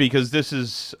 because this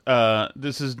is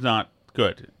not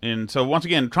good. And so once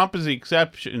again, Trump is the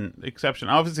exception.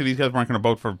 Obviously, these guys weren't going to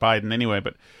vote for Biden anyway,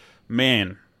 but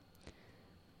man.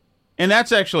 And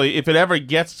that's actually, if it ever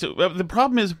gets to... The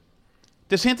problem is,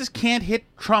 DeSantis can't hit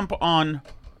Trump on...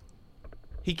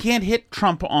 He can't hit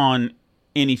Trump on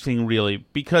anything, really,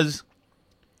 because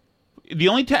the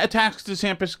only attacks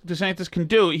DeSantis can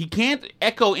do, he can't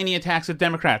echo any attacks that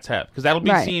Democrats have, because that'll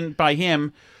be seen by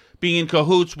him being in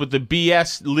cahoots with the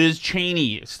BS Liz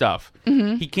Cheney stuff.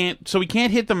 Mm-hmm. He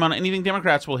can't hit them on anything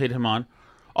Democrats will hit him on.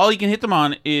 All he can hit them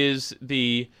on is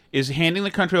handing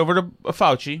the country over to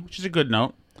Fauci, which is a good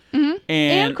note. Mm-hmm.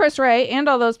 And Chris Wray and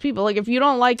all those people. Like, if you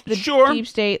don't like the deep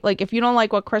state, like, if you don't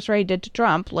like what Chris Wray did to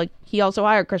Trump, like, he also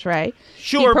hired Chris Wray.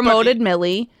 Sure, he promoted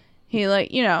Milley. He,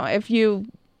 like, you know, if you...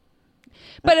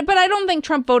 But I don't think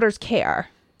Trump voters care,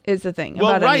 is the thing.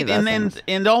 Well, about right, any of those things.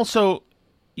 and also,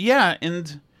 yeah,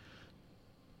 and...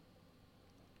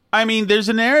 I mean, there's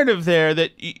a narrative there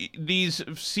that these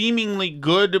seemingly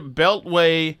good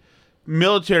Beltway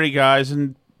military guys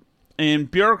and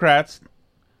bureaucrats...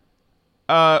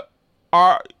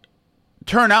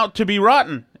 turn out to be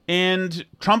rotten, and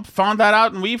Trump found that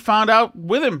out, and we found out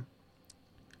with him.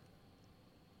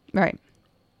 Right.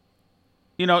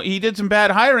 You know, he did some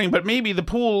bad hiring, but maybe the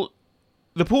pool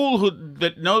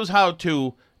that knows how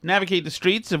to navigate the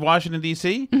streets of Washington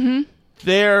D.C. Mm-hmm.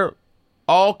 They're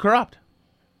all corrupt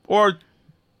or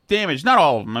damaged. Not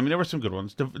all of them. I mean, there were some good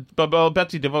ones. But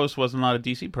Betsy DeVos was not a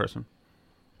D.C. person.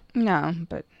 No,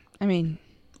 but I mean,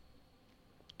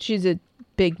 she's a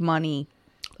big money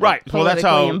Right. Well, that's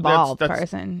how involved that's,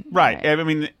 person. Right. I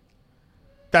mean,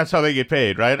 that's how they get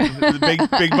paid, right? The big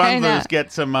bundlers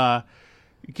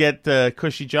get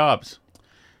cushy jobs.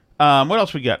 What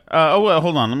else we got? Well,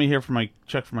 hold on. Let me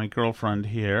check for my girlfriend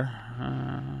here.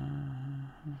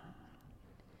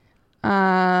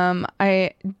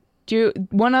 I do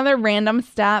one other random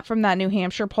stat from that New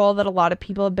Hampshire poll that a lot of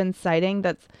people have been citing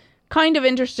that's kind of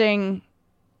interesting,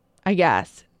 I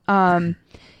guess.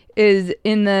 Is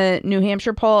in the New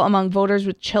Hampshire poll among voters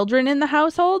with children in the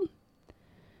household,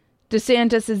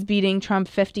 DeSantis is beating Trump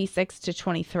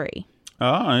 56-23.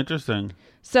 Oh, interesting.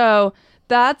 So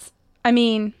that's, I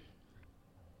mean,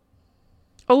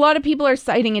 a lot of people are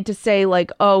citing it to say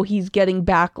like, oh, he's getting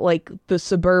back like the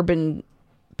suburban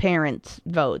parents'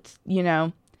 votes, you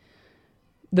know,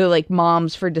 the like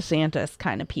moms for DeSantis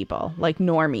kind of people, like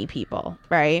normie people,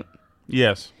 right?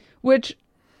 Yes. Which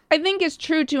I think is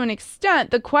true to an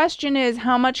extent. The question is,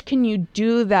 how much can you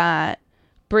do that,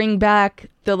 bring back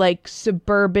the like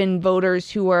suburban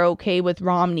voters who are okay with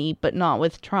Romney but not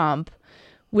with Trump,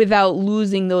 without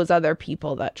losing those other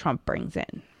people that Trump brings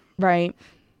in, right?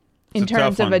 In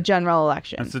terms of a general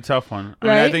election. That's a tough one. I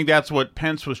right? mean, I think that's what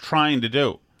Pence was trying to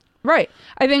do. Right.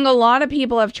 I think a lot of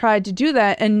people have tried to do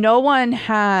that, and no one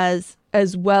has,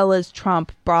 as well as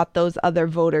Trump, brought those other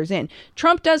voters in.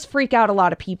 Trump does freak out a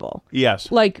lot of people.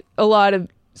 Yes. Like a lot of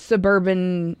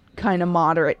suburban kind of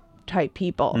moderate type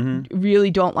people really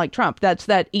don't like Trump. That's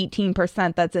that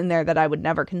 18% that's in there that I would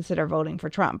never consider voting for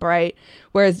Trump, right?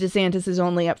 Whereas DeSantis is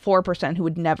only at 4% who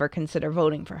would never consider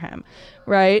voting for him,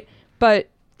 right? But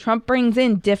Trump brings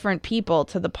in different people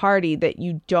to the party that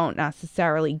you don't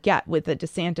necessarily get with a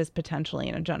DeSantis potentially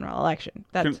in a general election.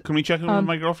 That's, can we check in with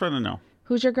my girlfriend or no?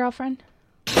 Who's your girlfriend?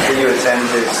 Will you attend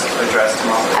his address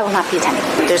tomorrow? I will not be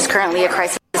attending. There's currently a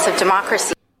crisis of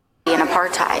democracy in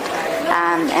apartheid.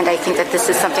 And I think that this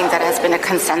is something that has been a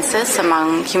consensus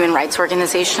among human rights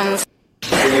organizations.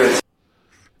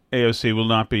 AOC will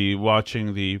not be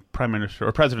watching the Prime Minister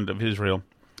or President of Israel,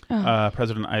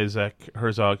 President Isaac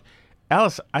Herzog.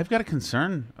 Alice, I've got a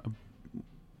concern.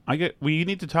 We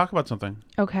need to talk about something.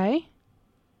 Okay.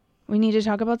 We need to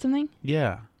talk about something?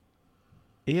 Yeah.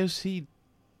 AOC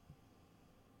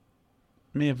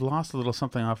may have lost a little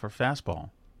something off her fastball.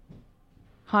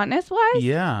 Hotness-wise?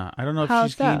 Yeah. I don't know if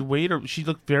she's gained weight or she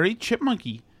looked very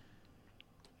chipmunky.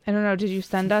 I don't know. Did you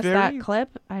send us that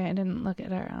clip? I didn't look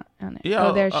at her on it. Yeah.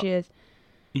 Oh, there she is.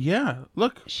 Yeah.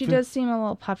 Look. She does seem a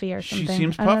little puffy or something. She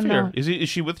seems puffier. Is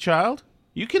she with child?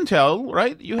 You can tell,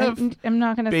 right? You have I'm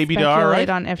not going to speculate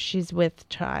on if she's with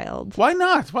child. Why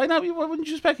not? Why not? Why wouldn't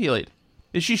you speculate?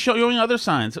 Is she showing other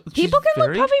signs? People can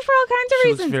look puffy for all kinds of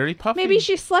reasons. She looks very puffy. Maybe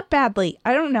she slept badly.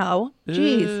 I don't know.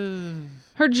 Jeez.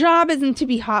 Her job isn't to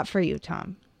be hot for you,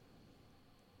 Tom.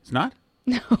 It's not?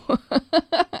 No.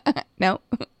 No.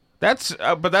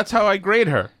 But that's how I grade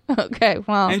her. Okay,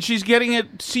 well. And she's getting a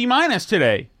C-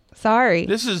 today. Sorry.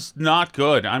 This is not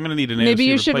good. I'm going to need an Maybe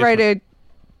you should write a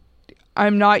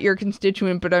I'm not your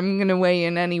constituent, but I'm going to weigh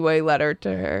in anyway letter to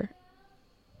her.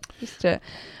 Just to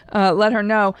let her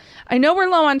know. I know we're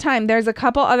low on time. There's a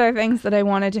couple other things that I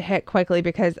wanted to hit quickly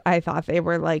because I thought they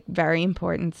were like very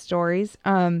important stories.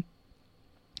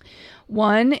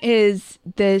 One is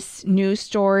this news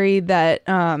story that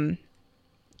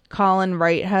Colin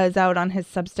Wright has out on his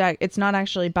Substack. It's not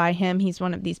actually by him. He's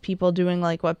one of these people doing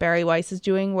like what Barry Weiss is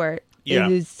doing, where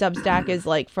his Substack is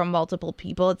like from multiple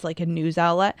people. It's like a news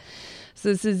outlet. So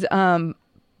this is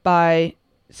by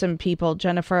some people,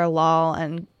 Jennifer Lal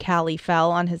and Callie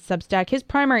Fell on his Substack. His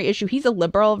primary issue, he's a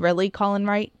liberal, really, Colin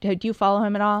Wright. Do you follow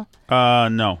him at all?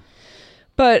 No.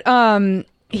 But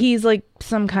he's like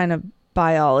some kind of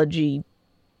biology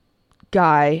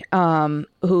guy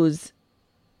who's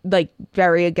like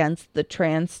very against the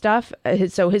trans stuff.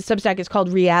 So his Substack is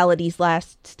called Reality's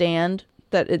Last Stand.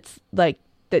 That it's like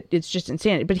that it's just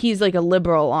insanity. But he's like a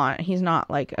liberal on it. He's not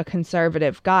like a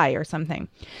conservative guy or something.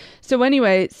 So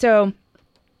anyway, so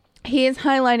he is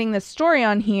highlighting this story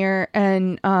on here,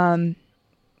 and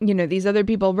you know, these other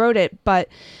people wrote it, but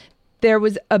there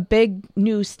was a big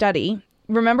new study.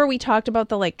 Remember we talked about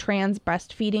the like trans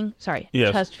breastfeeding,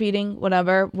 chest feeding,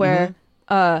 whatever, where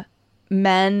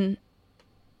men,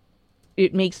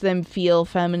 it makes them feel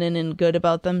feminine and good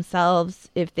about themselves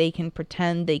if they can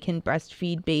pretend they can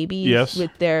breastfeed babies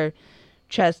with their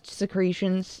chest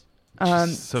secretions.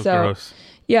 So gross.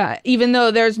 Yeah, even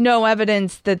though there's no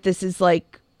evidence that this is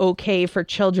like okay for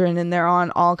children and they're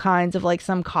on all kinds of like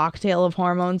some cocktail of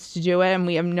hormones to do it and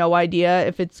we have no idea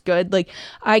if it's good. Like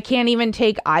I can't even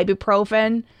take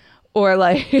ibuprofen or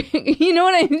like, you know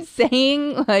what I'm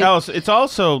saying? Like, it's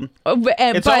also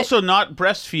not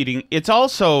breastfeeding. It's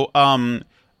also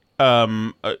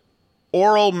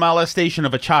oral molestation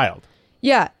of a child.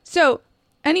 Yeah. So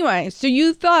anyway, so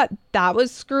you thought that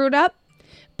was screwed up,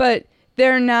 but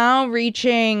they're now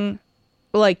reaching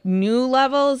like new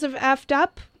levels of effed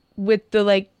up with the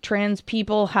like trans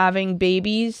people having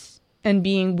babies and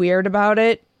being weird about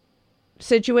it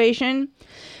situation,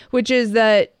 which is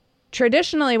that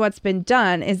traditionally what's been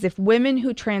done is if women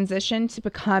who transition to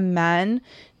become men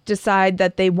decide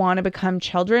that they want to become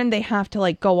children, they have to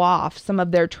like go off some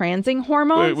of their transing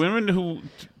hormones. Wait,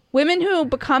 women who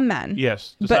become men.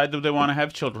 Yes, decide that they want to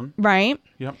have children. Right?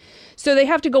 Yep. So they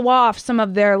have to go off some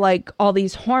of their like all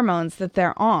these hormones that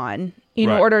they're on in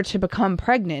order to become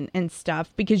pregnant and stuff,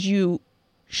 because you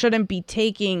shouldn't be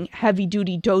taking heavy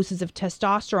duty doses of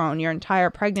testosterone your entire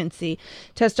pregnancy.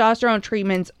 Testosterone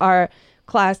treatments are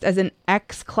classed as an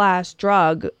X-class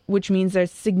drug, which means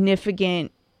there's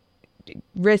significant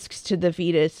risks to the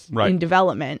fetus in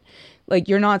development. Like,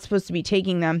 you're not supposed to be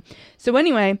taking them. So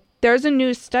anyway, there's a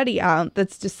new study out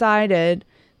that's decided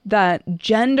that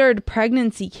gendered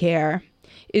pregnancy care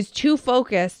is too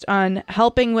focused on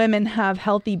helping women have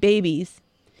healthy babies,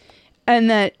 and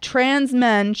that trans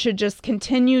men should just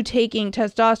continue taking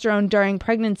testosterone during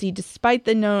pregnancy despite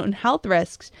the known health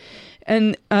risks.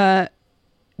 And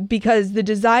because the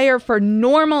desire for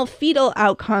normal fetal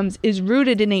outcomes is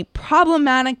rooted in a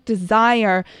problematic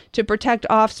desire to protect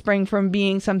offspring from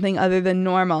being something other than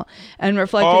normal, and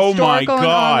reflect historical and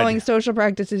ongoing social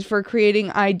practices for creating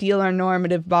ideal or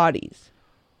normative bodies.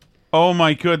 Oh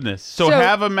my goodness. So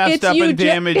have a messed up and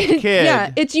damaged kid.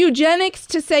 Yeah, it's eugenics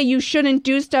to say you shouldn't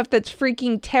do stuff that's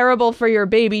freaking terrible for your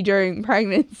baby during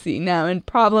pregnancy now, and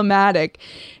problematic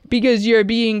because you're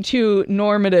being too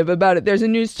normative about it. There's a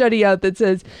new study out that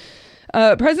says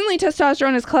presently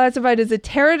testosterone is classified as a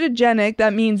teratogenic.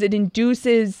 That means it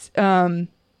induces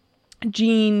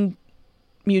gene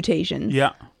mutations.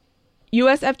 Yeah.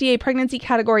 U.S. FDA pregnancy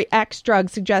category X drug,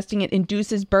 suggesting it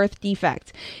induces birth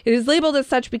defects. It is labeled as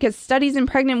such because studies in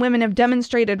pregnant women have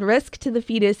demonstrated risk to the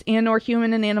fetus, and or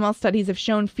human and animal studies have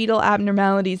shown fetal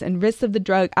abnormalities and risks of the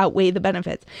drug outweigh the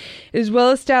benefits. It is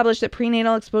well established that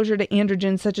prenatal exposure to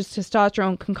androgens such as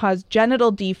testosterone can cause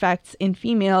genital defects in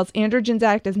females. Androgens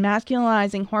act as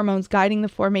masculinizing hormones, guiding the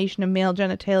formation of male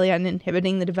genitalia and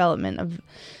inhibiting the development of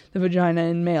the vagina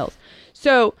in males.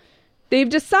 So they've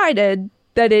decided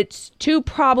that it's too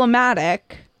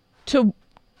problematic to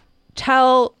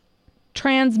tell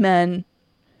trans men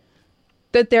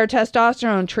that their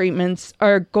testosterone treatments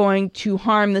are going to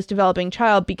harm this developing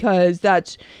child, because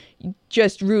that's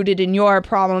just rooted in your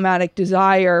problematic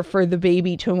desire for the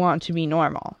baby to want to be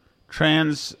normal.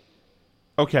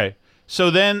 Okay.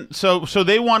 So then, so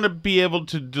they want to be able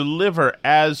to deliver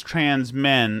as trans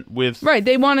men with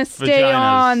They want to stay vaginas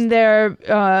on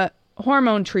their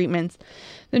hormone treatments.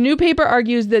 The new paper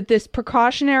argues that this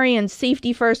precautionary and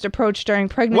safety-first approach during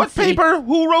pregnancy... What paper?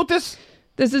 Who wrote this?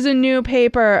 This is a new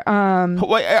paper. Are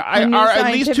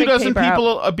at least 2,000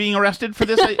 people being arrested for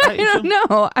this? I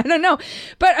don't know.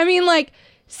 But, I mean, like,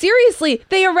 seriously,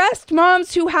 they arrest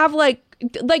moms who have, like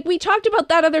we talked about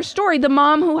that other story, the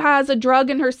mom who has a drug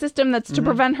in her system that's to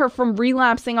prevent her from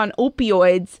relapsing on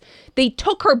opioids. They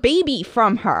took her baby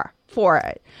from her for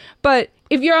it. But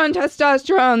if you're on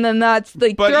testosterone, then that's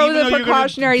like throw the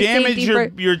precautionary safety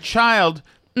damage your child,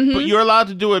 but you're allowed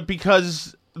to do it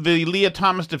because the Leah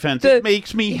Thomas defense. It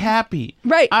makes me happy.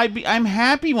 Right. I'm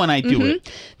happy when I do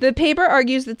it. The paper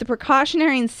argues that the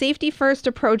precautionary and safety-first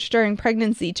approach during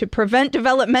pregnancy to prevent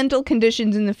developmental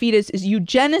conditions in the fetus is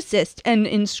eugenicist and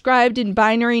inscribed in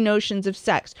binary notions of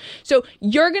sex. So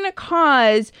you're going to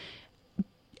cause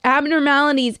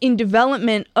abnormalities in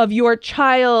development of your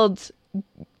child's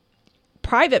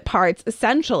private parts.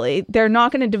 Essentially, they're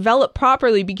not going to develop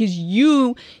properly because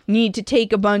you need to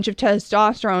take a bunch of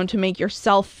testosterone to make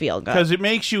yourself feel good, because it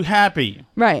makes you happy.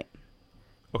 Right.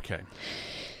 Okay.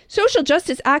 Social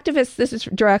justice activists, this is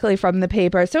directly from the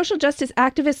paper, social justice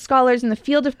activist scholars in the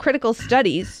field of critical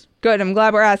studies, good, I'm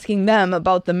glad we're asking them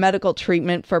about the medical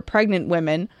treatment for pregnant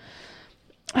women,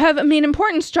 have made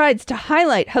important strides to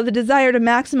highlight how the desire to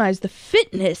maximize the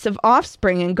fitness of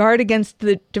offspring and guard against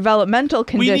the developmental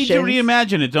conditions... We need to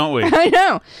reimagine it, don't we?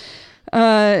 I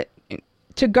know.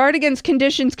 To guard against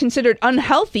conditions considered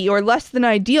unhealthy or less than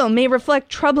ideal may reflect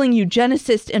troubling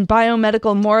eugenicist and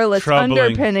biomedical moralist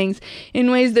underpinnings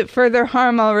in ways that further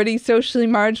harm already socially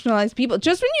marginalized people.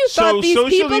 Just when you thought these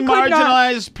people could not...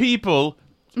 Socially marginalized people...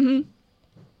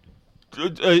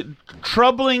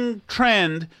 troubling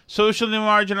trend, socially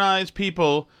marginalized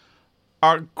people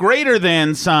are greater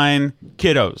than sign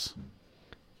kiddos.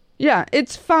 Yeah,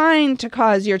 it's fine to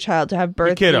cause your child to have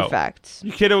birth defects.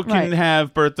 Your kiddo can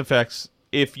have birth defects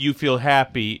if you feel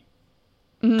happy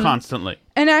constantly.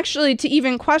 And actually, to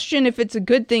even question if it's a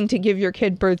good thing to give your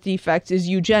kid birth defects is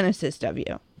eugenicist of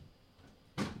you.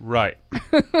 Right.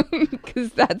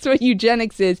 Because that's what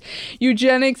eugenics is.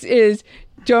 Eugenics is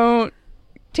don't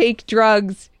take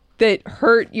drugs that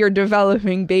hurt your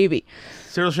developing baby.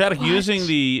 Cyril Shattuck, using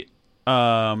the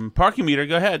parking meter,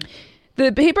 go ahead.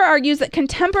 The paper argues that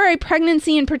contemporary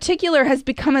pregnancy in particular has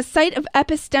become a site of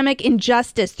epistemic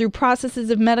injustice through processes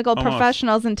of medical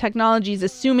professionals and technologies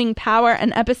assuming power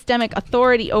and epistemic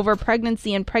authority over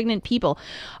pregnancy and pregnant people,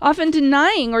 often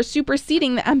denying or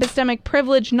superseding the epistemic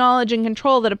privilege, knowledge, and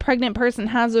control that a pregnant person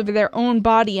has over their own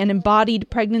body and embodied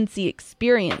pregnancy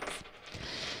experience.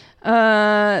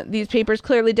 These papers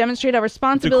clearly demonstrate our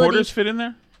responsibility. Do quarters fit in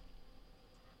there?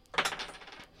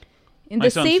 In the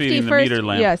safety first,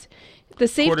 yes. The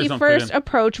safety first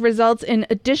approach results in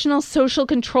additional social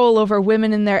control over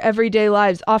women in their everyday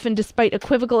lives, often despite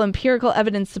equivocal empirical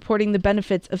evidence supporting the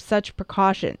benefits of such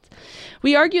precautions.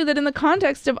 We argue that in the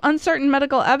context of uncertain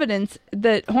medical evidence,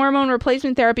 that hormone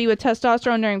replacement therapy with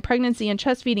testosterone during pregnancy and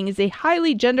chest feeding is a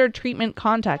highly gendered treatment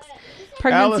context.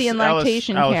 Pregnancy and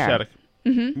lactation care. Shattuck,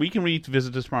 we can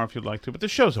revisit this tomorrow if you'd like to, but the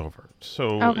show's over.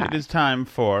 So it is time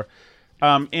for...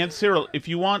 Aunt Cyril, if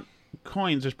you want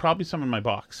coins, there's probably some in my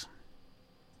box.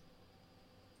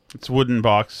 It's a wooden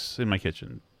box in my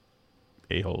kitchen.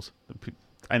 A-holes.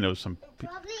 I know some.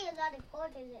 Probably a lot of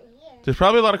quarters in here. There's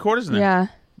probably a lot of quarters in there. Yeah.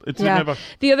 It's in my box.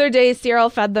 The other day, Cyril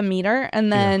fed the meter, and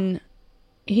then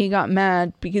he got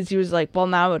mad because he was like, well,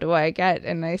 now what do I get?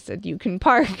 And I said, you can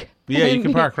park. Yeah, you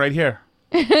can park right here.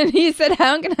 And he said,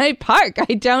 how can I park?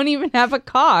 I don't even have a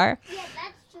car. Yeah,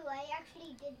 that's true. I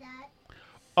actually did that.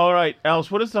 All right, Alice,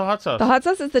 what is the hot sauce? The hot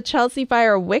sauce is the Chelsea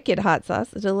Fire Wicked hot sauce.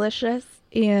 Delicious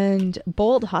and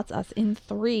bold hot sauce in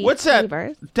 3 What's that?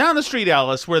 flavors. Down the street,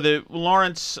 Alice, where the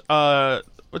Lawrence,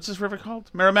 what's this river called?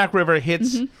 Merrimack River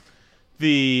hits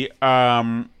the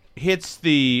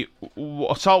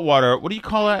salt water. What do you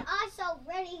call that? Also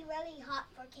really, really hot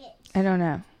for kids. I don't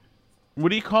know. What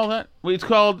do you call that? It's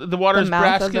called the water is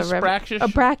brackish.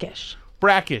 Brackish.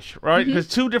 Brackish, right? Because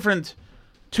two different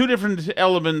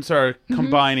elements are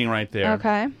combining right there.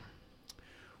 Okay.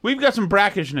 We've got some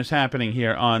brackishness happening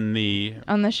here on the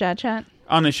Chat Chat.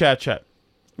 On the Chat Chat.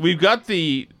 We've got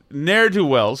the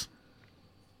ne'er-do-wells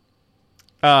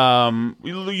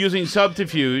using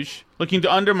subterfuge, looking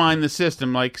to undermine the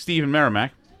system like Stephen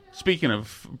Merrimack. Speaking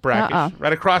of brackish,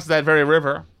 right across that very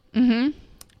river. Mm-hmm.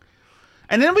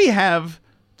 And then we have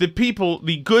the people,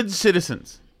 the good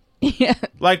citizens. Yeah.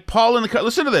 Like Paul in the...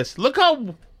 Listen to this. Look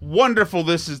how wonderful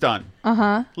this is done.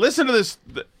 Uh-huh. Listen to this,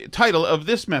 the title of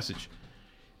this message.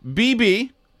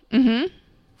 BB /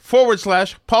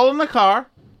 Paul in the car.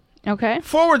 Okay.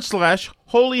 /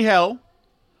 holy hell.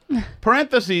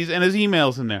 Parentheses and his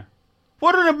emails in there.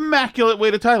 What an immaculate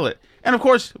way to title it. And of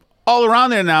course, all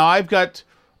around there now, I've got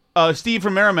Steve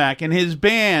from Merrimack and his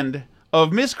band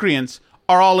of miscreants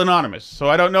are all anonymous. So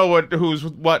I don't know who's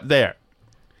what there.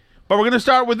 But we're going to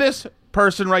start with this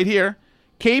person right here.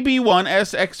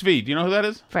 KB1SXV. Do you know who that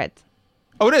is? Fritz.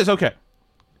 Oh, it is? Okay.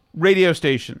 Radio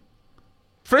station.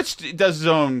 Fritz does his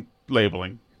own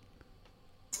labeling.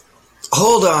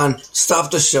 Hold on.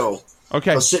 Stop the show.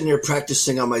 Okay. I was sitting here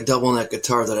practicing on my double neck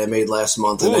guitar that I made last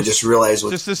month, and I just realized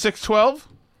Is this the 612?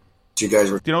 You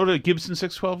guys were... Do you know what a Gibson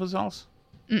 612 is, Alice?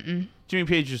 Mm-mm. Jimmy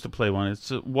Page used to play one. It's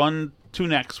two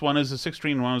necks. One is a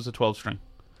 6-string, one is a 12-string.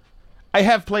 I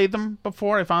have played them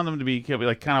before. I found them to be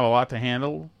like kind of a lot to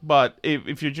handle. But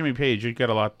if you're Jimmy Page, you get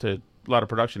a lot of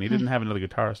production. He didn't have another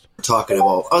guitarist. Talking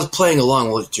about, I was playing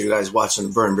along with you guys watching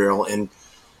the Burn Barrel, and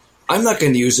I'm not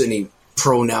going to use any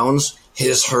pronouns,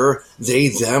 his, her, they,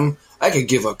 them. I could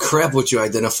give a crap what you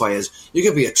identify as. You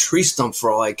could be a tree stump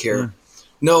for all I care.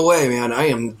 No way, man. I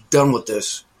am done with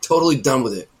this. Totally done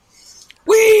with it.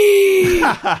 Whee!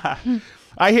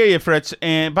 I hear you, Fritz.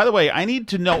 And by the way, I need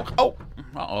to know.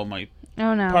 My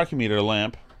parking meter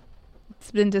lamp.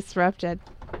 It's been disrupted.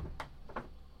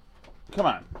 Come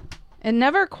on. It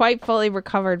never quite fully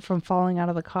recovered from falling out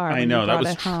of the car. I know, that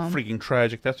was freaking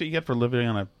tragic. That's what you get for living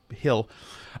on a hill.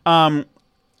 I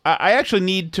actually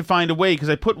need to find a way, because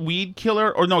I put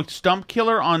stump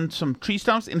killer on some tree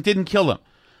stumps, and it didn't kill them.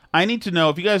 I need to know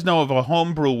if you guys know of a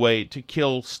homebrew way to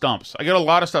kill stumps. I got a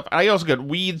lot of stuff. I also got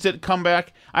weeds that come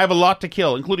back. I have a lot to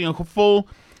kill, including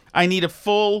I need a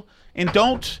full, and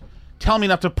don't tell me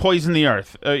not to poison the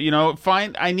earth.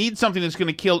 I need something that's going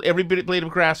to kill every blade of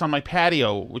grass on my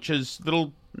patio, which is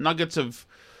little nuggets of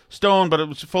stone, but it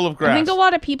was full of grass. I think a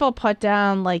lot of people put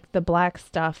down like the black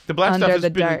stuff. The black under stuff the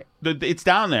dirt. It's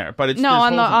down there, but it's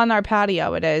on our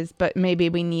patio it is. But maybe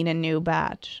we need a new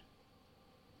batch.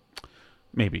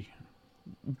 Maybe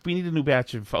we need a new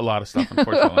batch of a lot of stuff,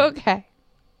 unfortunately. Okay.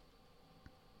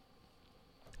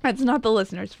 That's not the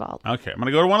listener's fault. Okay, I'm going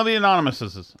to go to one of the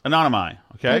Anonymi,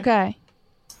 okay? Okay.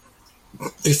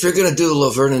 If you're gonna do the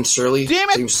Laverne and Shirley Damn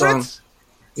it, theme song,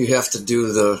 you have to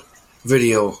do the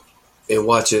video and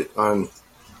watch it on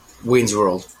Wayne's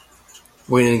World.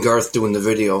 Wayne and Garth doing the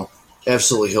video,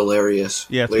 absolutely hilarious.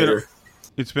 Yeah, later.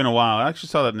 It's been a while. I actually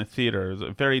saw that in the theater. It was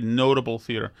a very notable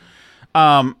theater.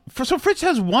 So Fritz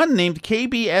has one named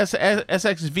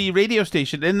KBSSXV radio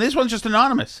station, and this one's just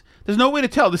anonymous. There's no way to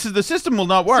tell. The system will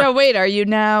not work. So wait, are you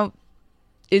now?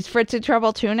 Is Fritz in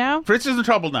trouble too now? Fritz is in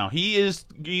trouble now. He's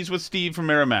with Steve from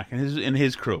Merrimack and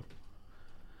his crew.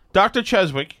 Dr.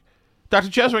 Cheswick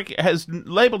has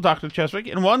labeled Dr. Cheswick,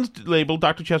 and one's labeled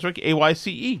Dr. Cheswick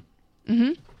AYCE.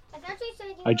 Mm-hmm.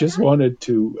 I just wanted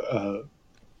to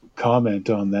comment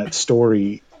on that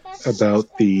story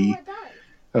about the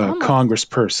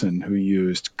congressperson who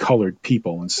used colored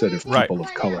people instead of people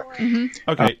of color. Mm-hmm.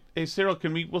 Okay. Hey, Cyril,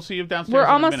 we'll see you downstairs. We're in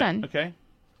a almost minute, done. Okay.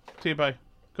 See you. Bye.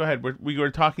 Go ahead. We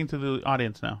were talking to the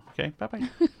audience now. Okay. Bye-bye.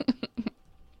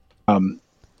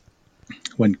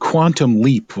 When Quantum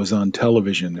Leap was on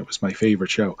television, it was my favorite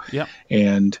show. Yep.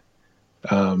 And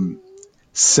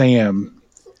Sam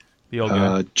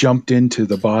jumped into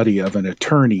the body of an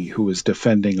attorney who was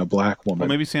defending a black woman. Well,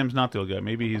 maybe Sam's not the old guy.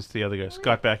 Maybe he's the other guy,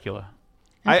 Scott Bakula.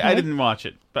 Okay. I didn't watch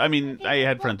it, but I mean, I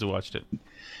had friends who watched it.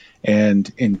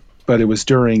 But it was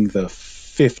during the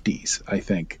 50s, I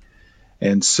think.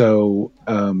 And so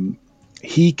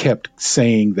he kept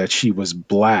saying that she was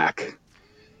black,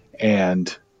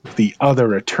 and the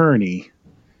other attorney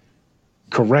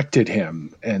corrected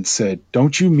him and said,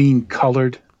 "Don't you mean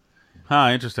colored?"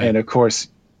 Interesting. And of course,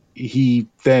 he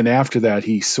then after that,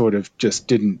 he sort of just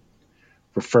didn't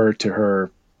refer to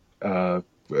her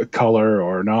color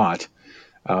or not.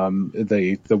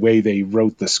 The way they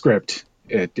wrote the script,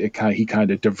 he kind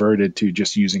of diverted to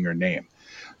just using her name.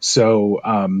 So,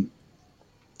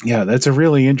 yeah, that's a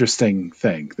really interesting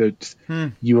thing that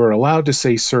you are allowed to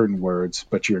say certain words,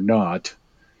 but you're not.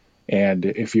 And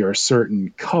if you're a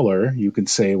certain color, you can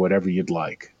say whatever you'd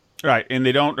like. Right, and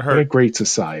they don't hurt. What a great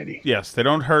society. Yes, they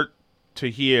don't hurt to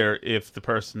hear if the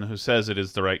person who says it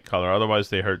is the right color. Otherwise,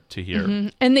 they hurt to hear. Mm-hmm.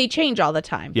 And they change all the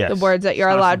time. Yes. The words that you're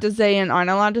allowed to say and aren't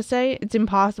allowed to say, it's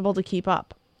impossible to keep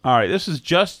up. All right, this is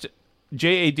just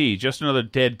JAD, just another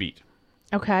deadbeat.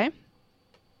 Okay.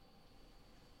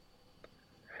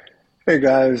 Hey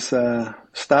guys,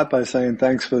 start by saying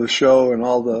thanks for the show and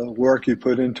all the work you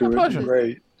put into it. Pleasure.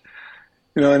 Great.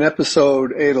 You know, in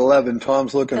episode 811,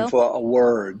 Tom's looking for a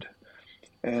word.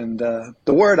 And the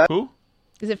word Who?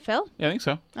 Is it Phil? Yeah, I think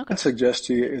so. I suggest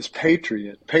to you is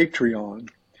Patreon. Patreon.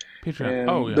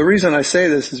 And yeah. the reason I say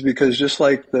this is because just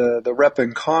like the rep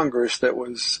in Congress that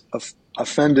was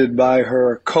offended by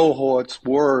her cohort's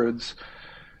words,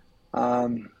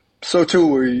 so too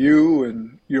were you,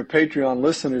 and your Patreon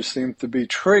listeners seem to be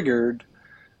triggered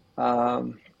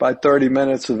by 30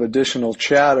 minutes of additional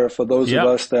chatter for those of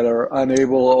us that are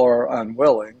unable or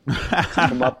unwilling to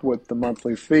come up with the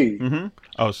monthly fee. Mm-hmm.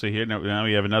 Oh, so here now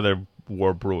we have another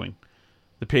war brewing.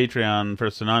 The Patreon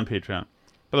versus the non-Patreon.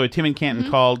 By the way, Tim and Canton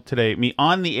called me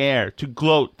on the air to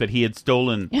gloat that he had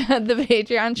stolen the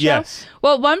Patreon show? Yes.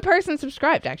 Well, one person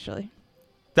subscribed, actually.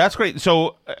 That's great.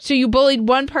 So you bullied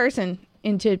one person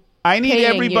into I need paying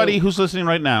everybody you. who's listening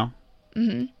right now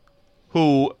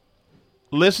who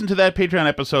listened to that Patreon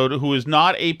episode who is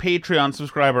not a Patreon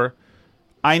subscriber.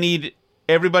 I need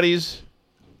everybody's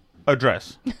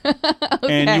address.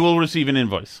 And you will receive an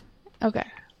invoice. Okay.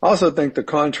 I also think the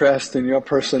contrast in your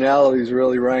personalities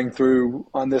really rang through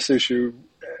on this issue.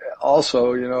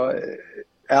 Also, you know,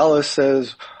 Alice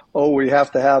says, we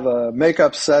have to have a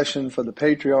makeup session for the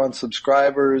Patreon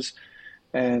subscribers.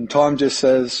 And Tom just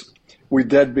says, we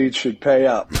deadbeats should pay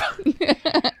up.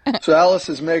 So Alice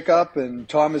is makeup and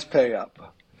Tom is pay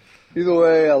up. Either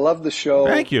way, I love the show.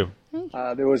 Thank you.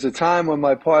 There was a time when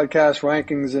my podcast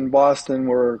rankings in Boston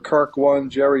were Kirk 1,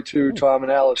 Jerry 2, Tom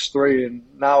and Alice 3, and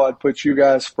now I'd put you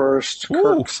guys first,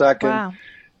 Kirk second,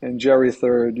 and Jerry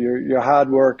third. Your hard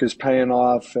work is paying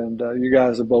off, and you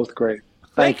guys are both great.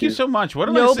 Thank you so much. What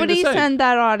am I Nobody to say? send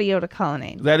that audio to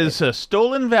Cullinane. That is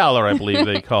stolen valor, I believe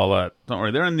they call that. Don't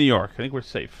worry, they're in New York. I think we're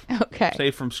safe. Okay.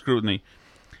 Safe from scrutiny.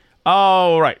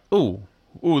 All right. Ooh,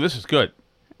 this is good.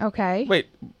 Okay. Wait.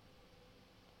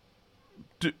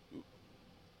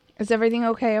 Is everything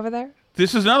okay over there?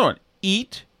 This is another one.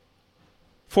 Eat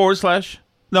 /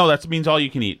 No, that means all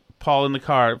you can eat. Paul in the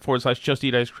car / just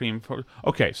eat ice cream.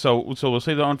 Okay, so we'll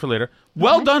save that one for later.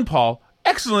 Well done, Paul.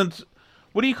 Excellent.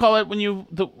 What do you call it when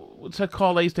what's that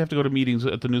called? I used to have to go to meetings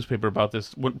at the newspaper about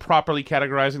this. When properly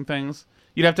categorizing things.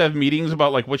 You'd have to have meetings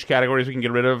about like which categories we can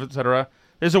get rid of, etc.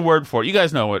 There's a word for it. You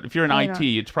guys know it. If you're in IT,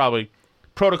 it's probably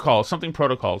protocols. Something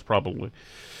protocols, probably.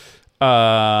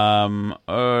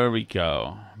 There we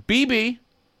go. BB.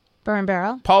 Burn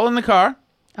Barrel. Paul in the car.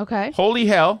 Okay. Holy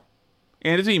hell.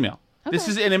 And his email. Okay. This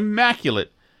is an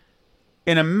immaculate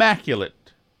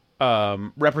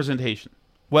representation.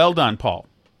 Well done, Paul.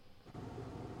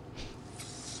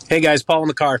 Hey, guys. Paul in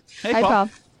the car. Hey, Hi, Paul.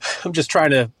 I'm just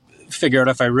trying to figure out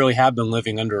if I really have been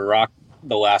living under a rock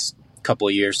the last couple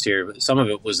of years here. Some of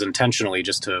it was intentionally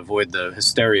just to avoid the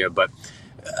hysteria, but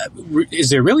is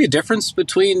there really a difference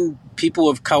between people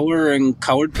of color and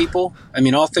colored people? I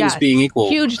mean, all things being equal.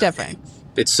 Huge difference.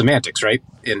 It's semantics, right?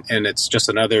 And it's just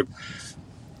another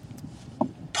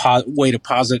way to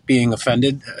posit being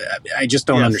offended. I just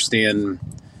don't understand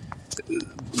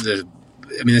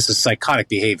this is psychotic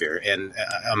behavior, and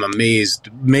I'm amazed,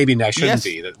 maybe I shouldn't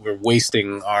be, that we're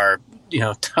wasting our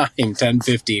time, 10,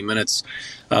 15 minutes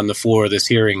on the floor of this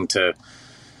hearing to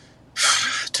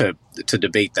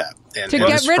debate that. And to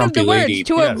get rid of the words,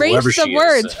 to erase the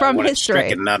words from history.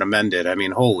 Stricken, not amended. I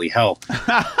mean, holy hell.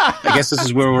 I guess this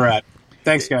is where we're at.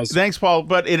 Thanks, guys. Thanks, Paul.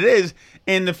 But it is,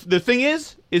 and the thing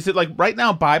is that like right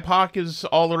now, BIPOC is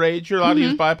all the rage. You're allowed to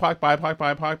use BIPOC.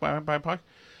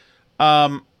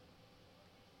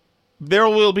 There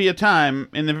will be a time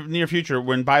in the near future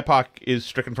when BIPOC is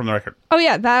stricken from the record. Oh,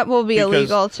 yeah, that will be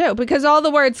illegal, too, because all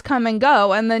the words come and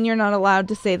go, and then you're not allowed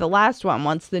to say the last one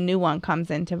once the new one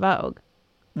comes into vogue.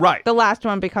 Right. The last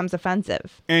one becomes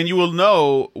offensive. And you will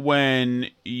know when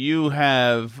you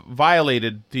have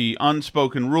violated the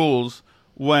unspoken rules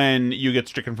when you get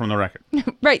stricken from the record.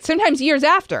 Right, sometimes years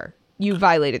after you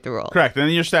violated the rule. Correct, and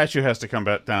then your statue has to come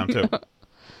back down, too.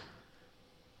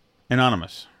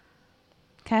 Anonymous.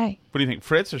 Okay. What do you think,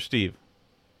 Fritz or Steve?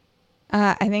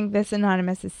 I think this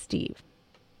anonymous is Steve.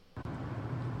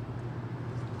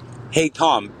 Hey,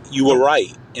 Tom, you were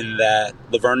right in that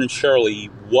Laverne and Shirley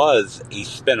was a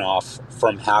spinoff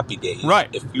from Happy Days. Right.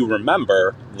 If you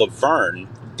remember, Laverne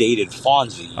dated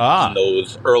Fonzie in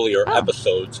those earlier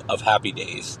episodes of Happy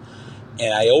Days.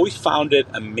 And I always found it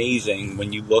amazing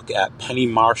when you look at Penny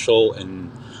Marshall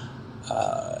and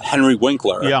Henry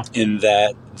Winkler in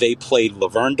that they played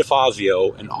Laverne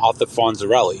DeFazio and Arthur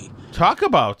Fonzarelli. Talk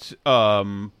about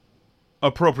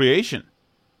appropriation.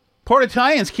 Port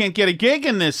Italians can't get a gig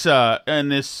in this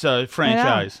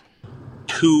franchise.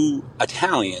 Two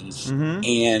Italians,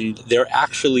 and they're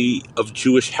actually of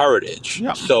Jewish heritage.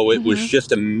 So it was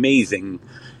just amazing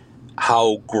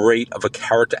how great of a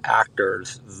character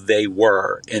actors they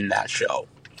were in that show.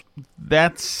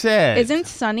 That said, isn't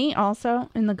Sonny also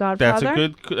in The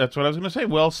Godfather? That's what I was going to say.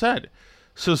 Well said.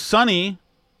 So Sonny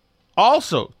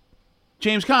also,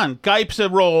 James Caan, gipes a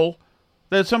role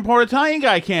that some Port Italian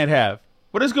guy can't have.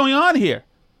 What is going on here?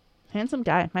 Handsome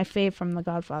guy. My fave from The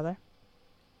Godfather.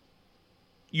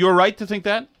 You're right to think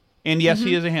that. And yes,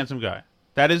 he is a handsome guy.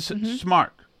 That is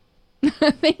smart.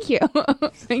 Thank you.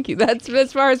 Thank you. That's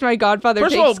as far as my Godfather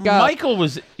takes go. First of all, Michael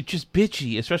was just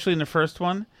bitchy, especially in the first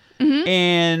one.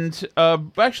 And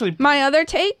actually... My other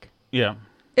take? Yeah.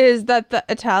 Is that the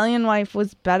Italian wife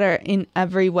was better in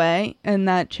every way, and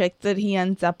that chick that he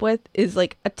ends up with is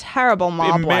like a terrible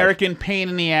mob wife. American pain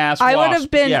in the ass. I would have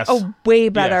been a way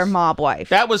better mob wife.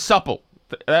 That was supple.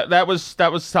 That was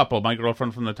supple. My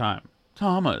girlfriend from the time,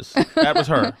 Thomas. That was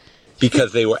her.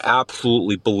 Because they were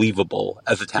absolutely believable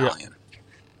as Italian.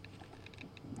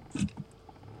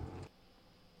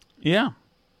 Yeah.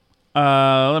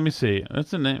 Let me see.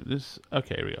 That's the name.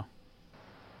 Okay, here we go.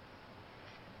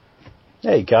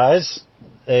 Hey, guys.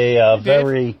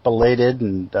 Very belated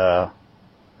and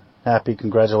happy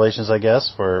congratulations, I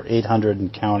guess, for 800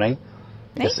 and counting.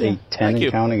 I guess 810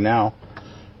 and counting now.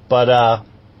 But,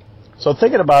 so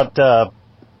thinking about a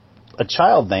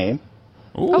child name.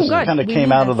 Oh, good. Kind of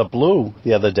came out of the blue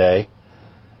the other day.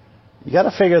 You got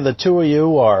to figure the two of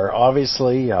you are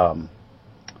obviously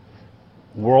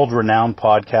world-renowned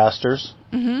podcasters.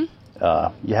 You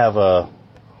have a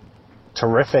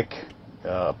terrific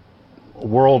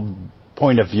world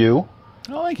point of view.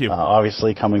 Oh, thank you.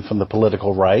 Obviously coming from the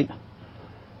political right.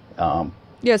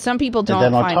 Yeah, some people don't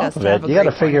and then find on us top to of have it, a you got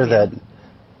great to figure point of view.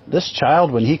 that this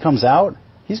child, when he comes out,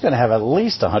 he's going to have at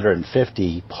least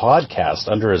 150 podcasts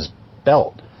under his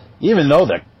belt, even though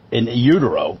they're in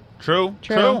utero. True.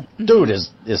 Dude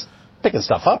is picking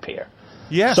stuff up here.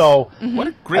 Yes. So what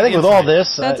a great I think with all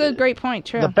this, That's a great point.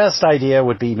 True. the best idea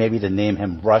would be maybe to name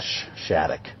him Rush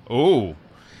Shattuck. Oh.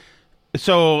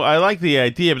 So I like the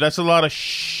idea, but that's a lot of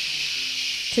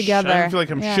together. I feel like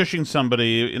I'm shushing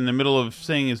somebody in the middle of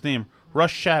saying his name.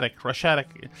 Rush Shattuck.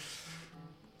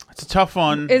 It's a tough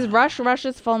one. Is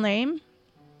Rush's full name?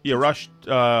 Yeah, Rush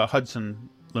Hudson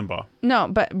Limbaugh. No,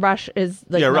 but Rush is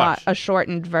not Rush. a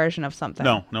shortened version of something.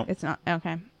 No. It's not.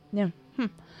 Okay. Yeah.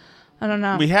 I don't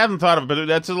know. We hadn't thought of it, but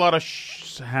that's a lot of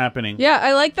happening. Yeah,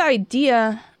 I like the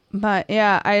idea, but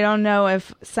yeah, I don't know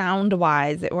if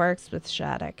sound-wise it works with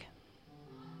Shattuck.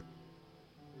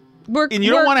 And you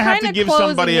don't want to have to give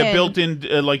somebody a built-in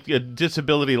a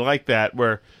disability like that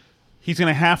where he's going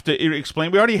to have to explain.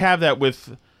 We already have that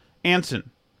with Anson.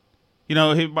 We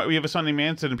have a son named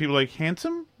Anson, and people are like,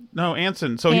 Handsome? No,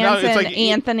 Anson. So Anson, it's like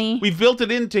Anthony. We've built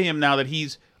it into him now that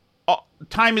he's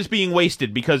time is being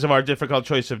wasted because of our difficult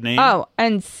choice of name. Oh,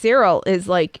 and Cyril is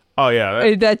like... Oh,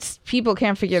 yeah. That's people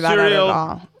can't figure that out at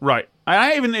all. Right.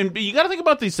 You got to think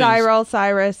about these things.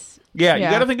 Cyrus. Yeah, you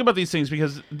got to think about these things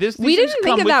because we didn't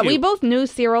think of that. We both knew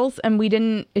Cyril's, and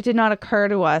it did not occur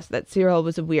to us that Cyril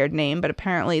was a weird name, but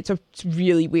apparently it's a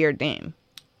really weird name.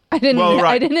 I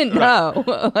didn't know.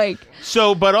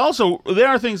 But also there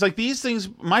are things like these things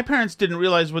my parents didn't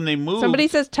realize when they moved. Somebody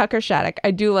says Tucker Shattuck.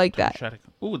 I do like that. Shattuck.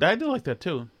 Ooh, I do like that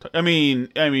too. I mean,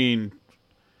 we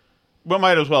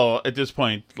might as well at this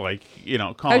point, call him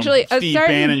Steve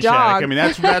Bannon Shattuck. I mean,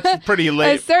 that's pretty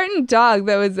late. A certain dog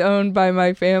that was owned by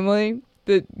my family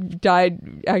that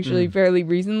died actually fairly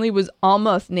recently was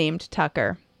almost named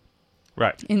Tucker.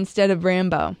 Right. Instead of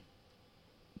Rambo.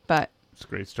 But it's a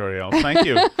great story, Al. Thank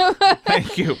you.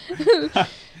 Thank you.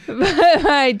 But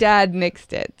my dad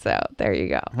nixed it, so there you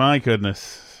go. My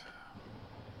goodness.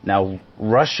 Now,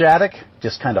 Rush Shattuck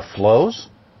just kind of flows.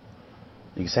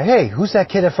 You can say, hey, who's that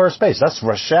kid at first base? That's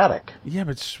Rush Shattuck. Yeah,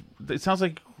 but it sounds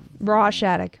like... Raw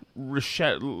Shattuck.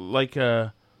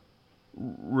 Rashida.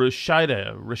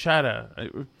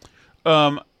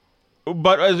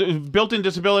 But a built-in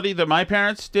disability that my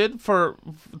parents did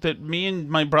that me and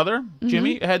my brother,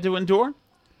 Jimmy, had to endure.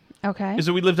 Okay. Is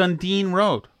that we lived on Dean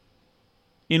Road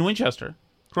in Winchester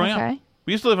growing up.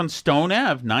 We used to live on Stone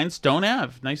Ave, 9 Stone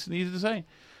Ave. Nice and easy to say.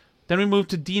 Then we moved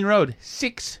to Dean Road,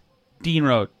 6 Dean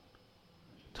Road.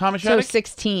 Thomas Shattuck? So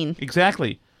 16.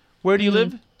 Exactly. Where do you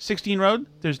live? 16 Road?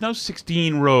 There's no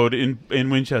 16 Road in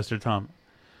Winchester, Tom.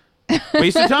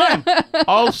 Waste of time.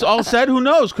 All said, who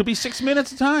knows? Could be 6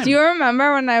 minutes of time. Do you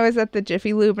remember when I was at the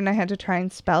Jiffy Lube and I had to try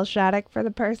and spell Shattuck for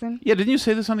the person? Yeah, didn't you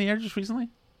say this on the air just recently?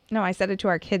 No, I said it to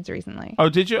our kids recently. Oh,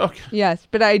 did you? Okay. Yes,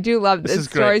 but I do love this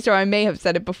story, great. so I may have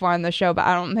said it before on the show, but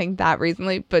I don't think that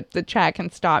recently, but the chat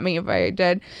can stop me if I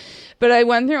did. But I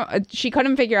went through, she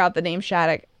couldn't figure out the name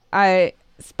Shattuck. I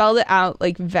spelled it out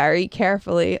very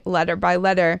carefully, letter by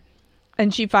letter.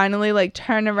 And she finally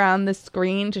turned around the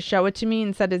screen to show it to me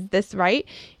and said, is this right?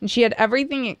 And she had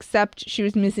everything except she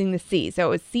was missing the C. So it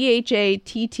was CHATTUCK.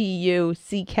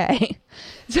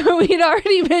 So we'd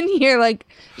already been here.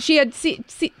 She had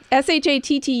SHATTUK.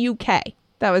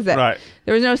 That was it. Right.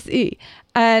 There was no C.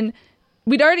 And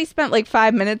we'd already spent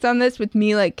 5 minutes on this with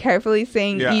me carefully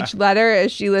saying each letter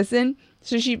as she listened.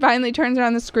 So she finally turns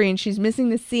around the screen. She's missing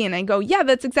the C. And I go, yeah,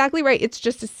 that's exactly right. It's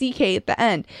just a CK at the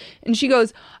end. And she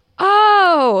goes,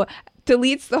 oh,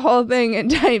 deletes the whole thing and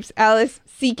types Alice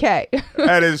CK.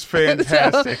 That is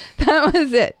fantastic. So that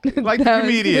was it. Like the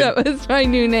comedian. That was my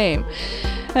new name.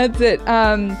 That's it.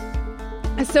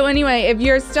 So anyway, if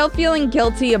you're still feeling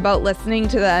guilty about listening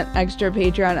to that extra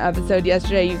Patreon episode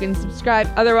yesterday, you can subscribe.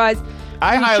 Otherwise,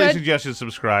 I highly suggest you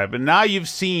subscribe. And now you've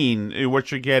seen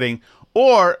what you're getting.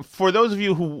 Or for those of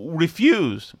you who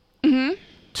refuse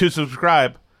to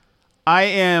subscribe, I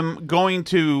am going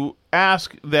to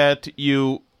ask that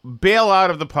you bail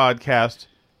out of the podcast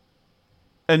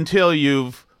until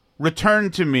you've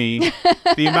returned to me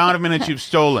the amount of minutes you've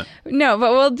stolen. No,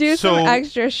 but we'll do some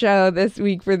extra show this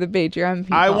week for the Patreon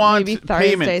people. I want maybe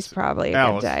Thursday's payments, probably a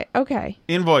Alice. good day. Okay.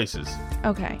 Invoices.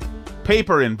 Okay.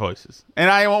 Paper invoices. And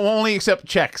I will only accept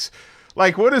checks.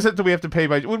 What is it that we have to pay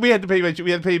by? We had to pay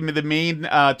the Maine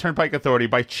Turnpike Authority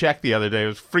by check the other day. It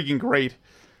was freaking great.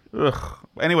 Ugh.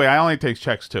 Anyway, I only take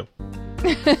checks too.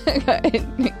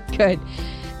 Good.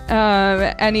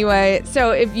 Anyway,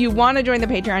 so if you want to join the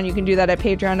Patreon, you can do that at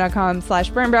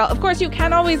patreon.com/burnbarrel. Of course, you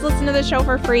can always listen to the show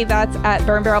for free. That's at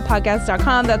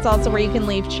burnbarrelpodcast.com. That's also where you can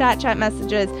leave chat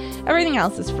messages. Everything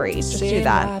else is free. Just do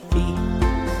that.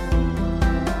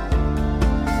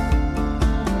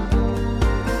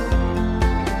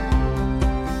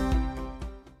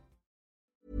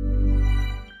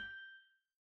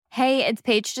 Hey, it's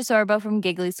Paige DeSorbo from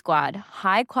Giggly Squad.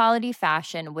 High quality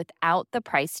fashion without the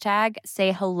price tag.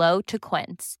 Say hello to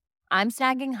Quince. I'm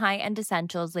snagging high-end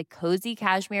essentials like cozy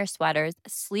cashmere sweaters,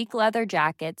 sleek leather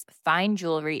jackets, fine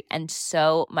jewelry, and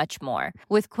so much more.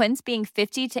 With Quince being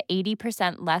 50 to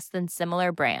 80% less than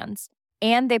similar brands.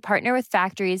 And they partner with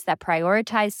factories that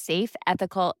prioritize safe,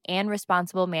 ethical, and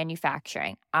responsible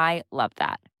manufacturing. I love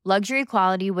that. Luxury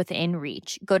quality within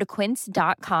reach. Go to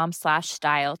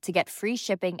quince.com/style to get free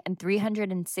shipping and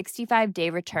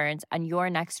 365-day returns on your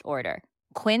next order.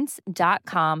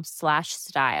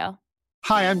 Quince.com/style.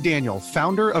 Hi, I'm Daniel,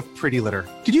 founder of Pretty Litter.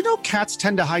 Did you know cats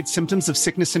tend to hide symptoms of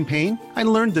sickness and pain? I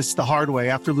learned this the hard way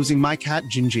after losing my cat,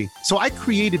 Gingy. So I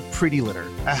created Pretty Litter,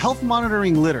 a health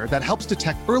monitoring litter that helps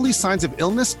detect early signs of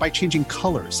illness by changing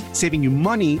colors, saving you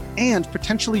money and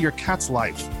potentially your cat's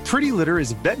life. Pretty Litter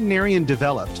is veterinarian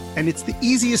developed, and it's the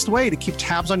easiest way to keep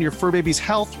tabs on your fur baby's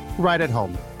health right at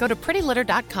home. Go to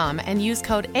prettylitter.com and use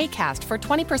code ACAST for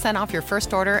 20% off your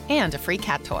first order and a free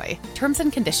cat toy. Terms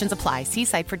and conditions apply. See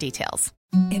site for details.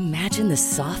 Imagine the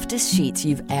softest sheets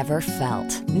you've ever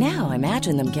felt. Now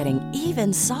imagine them getting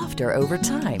even softer over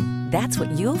time. That's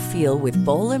what you'll feel with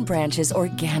Boll & Branch's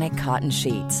organic cotton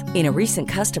sheets. In a recent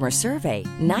customer survey,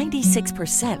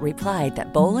 96% replied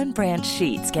that Boll & Branch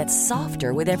sheets get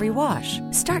softer with every wash.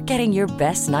 Start getting your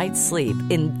best night's sleep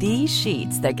in these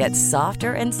sheets that get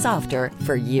softer and softer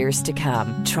for years to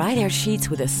come. Try their sheets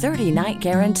with a 30-night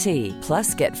guarantee.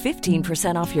 Plus, get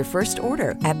 15% off your first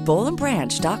order at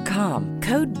bollandbranch.com.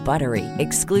 Code BUTTERY.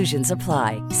 Exclusions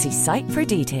apply. See site for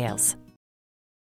details.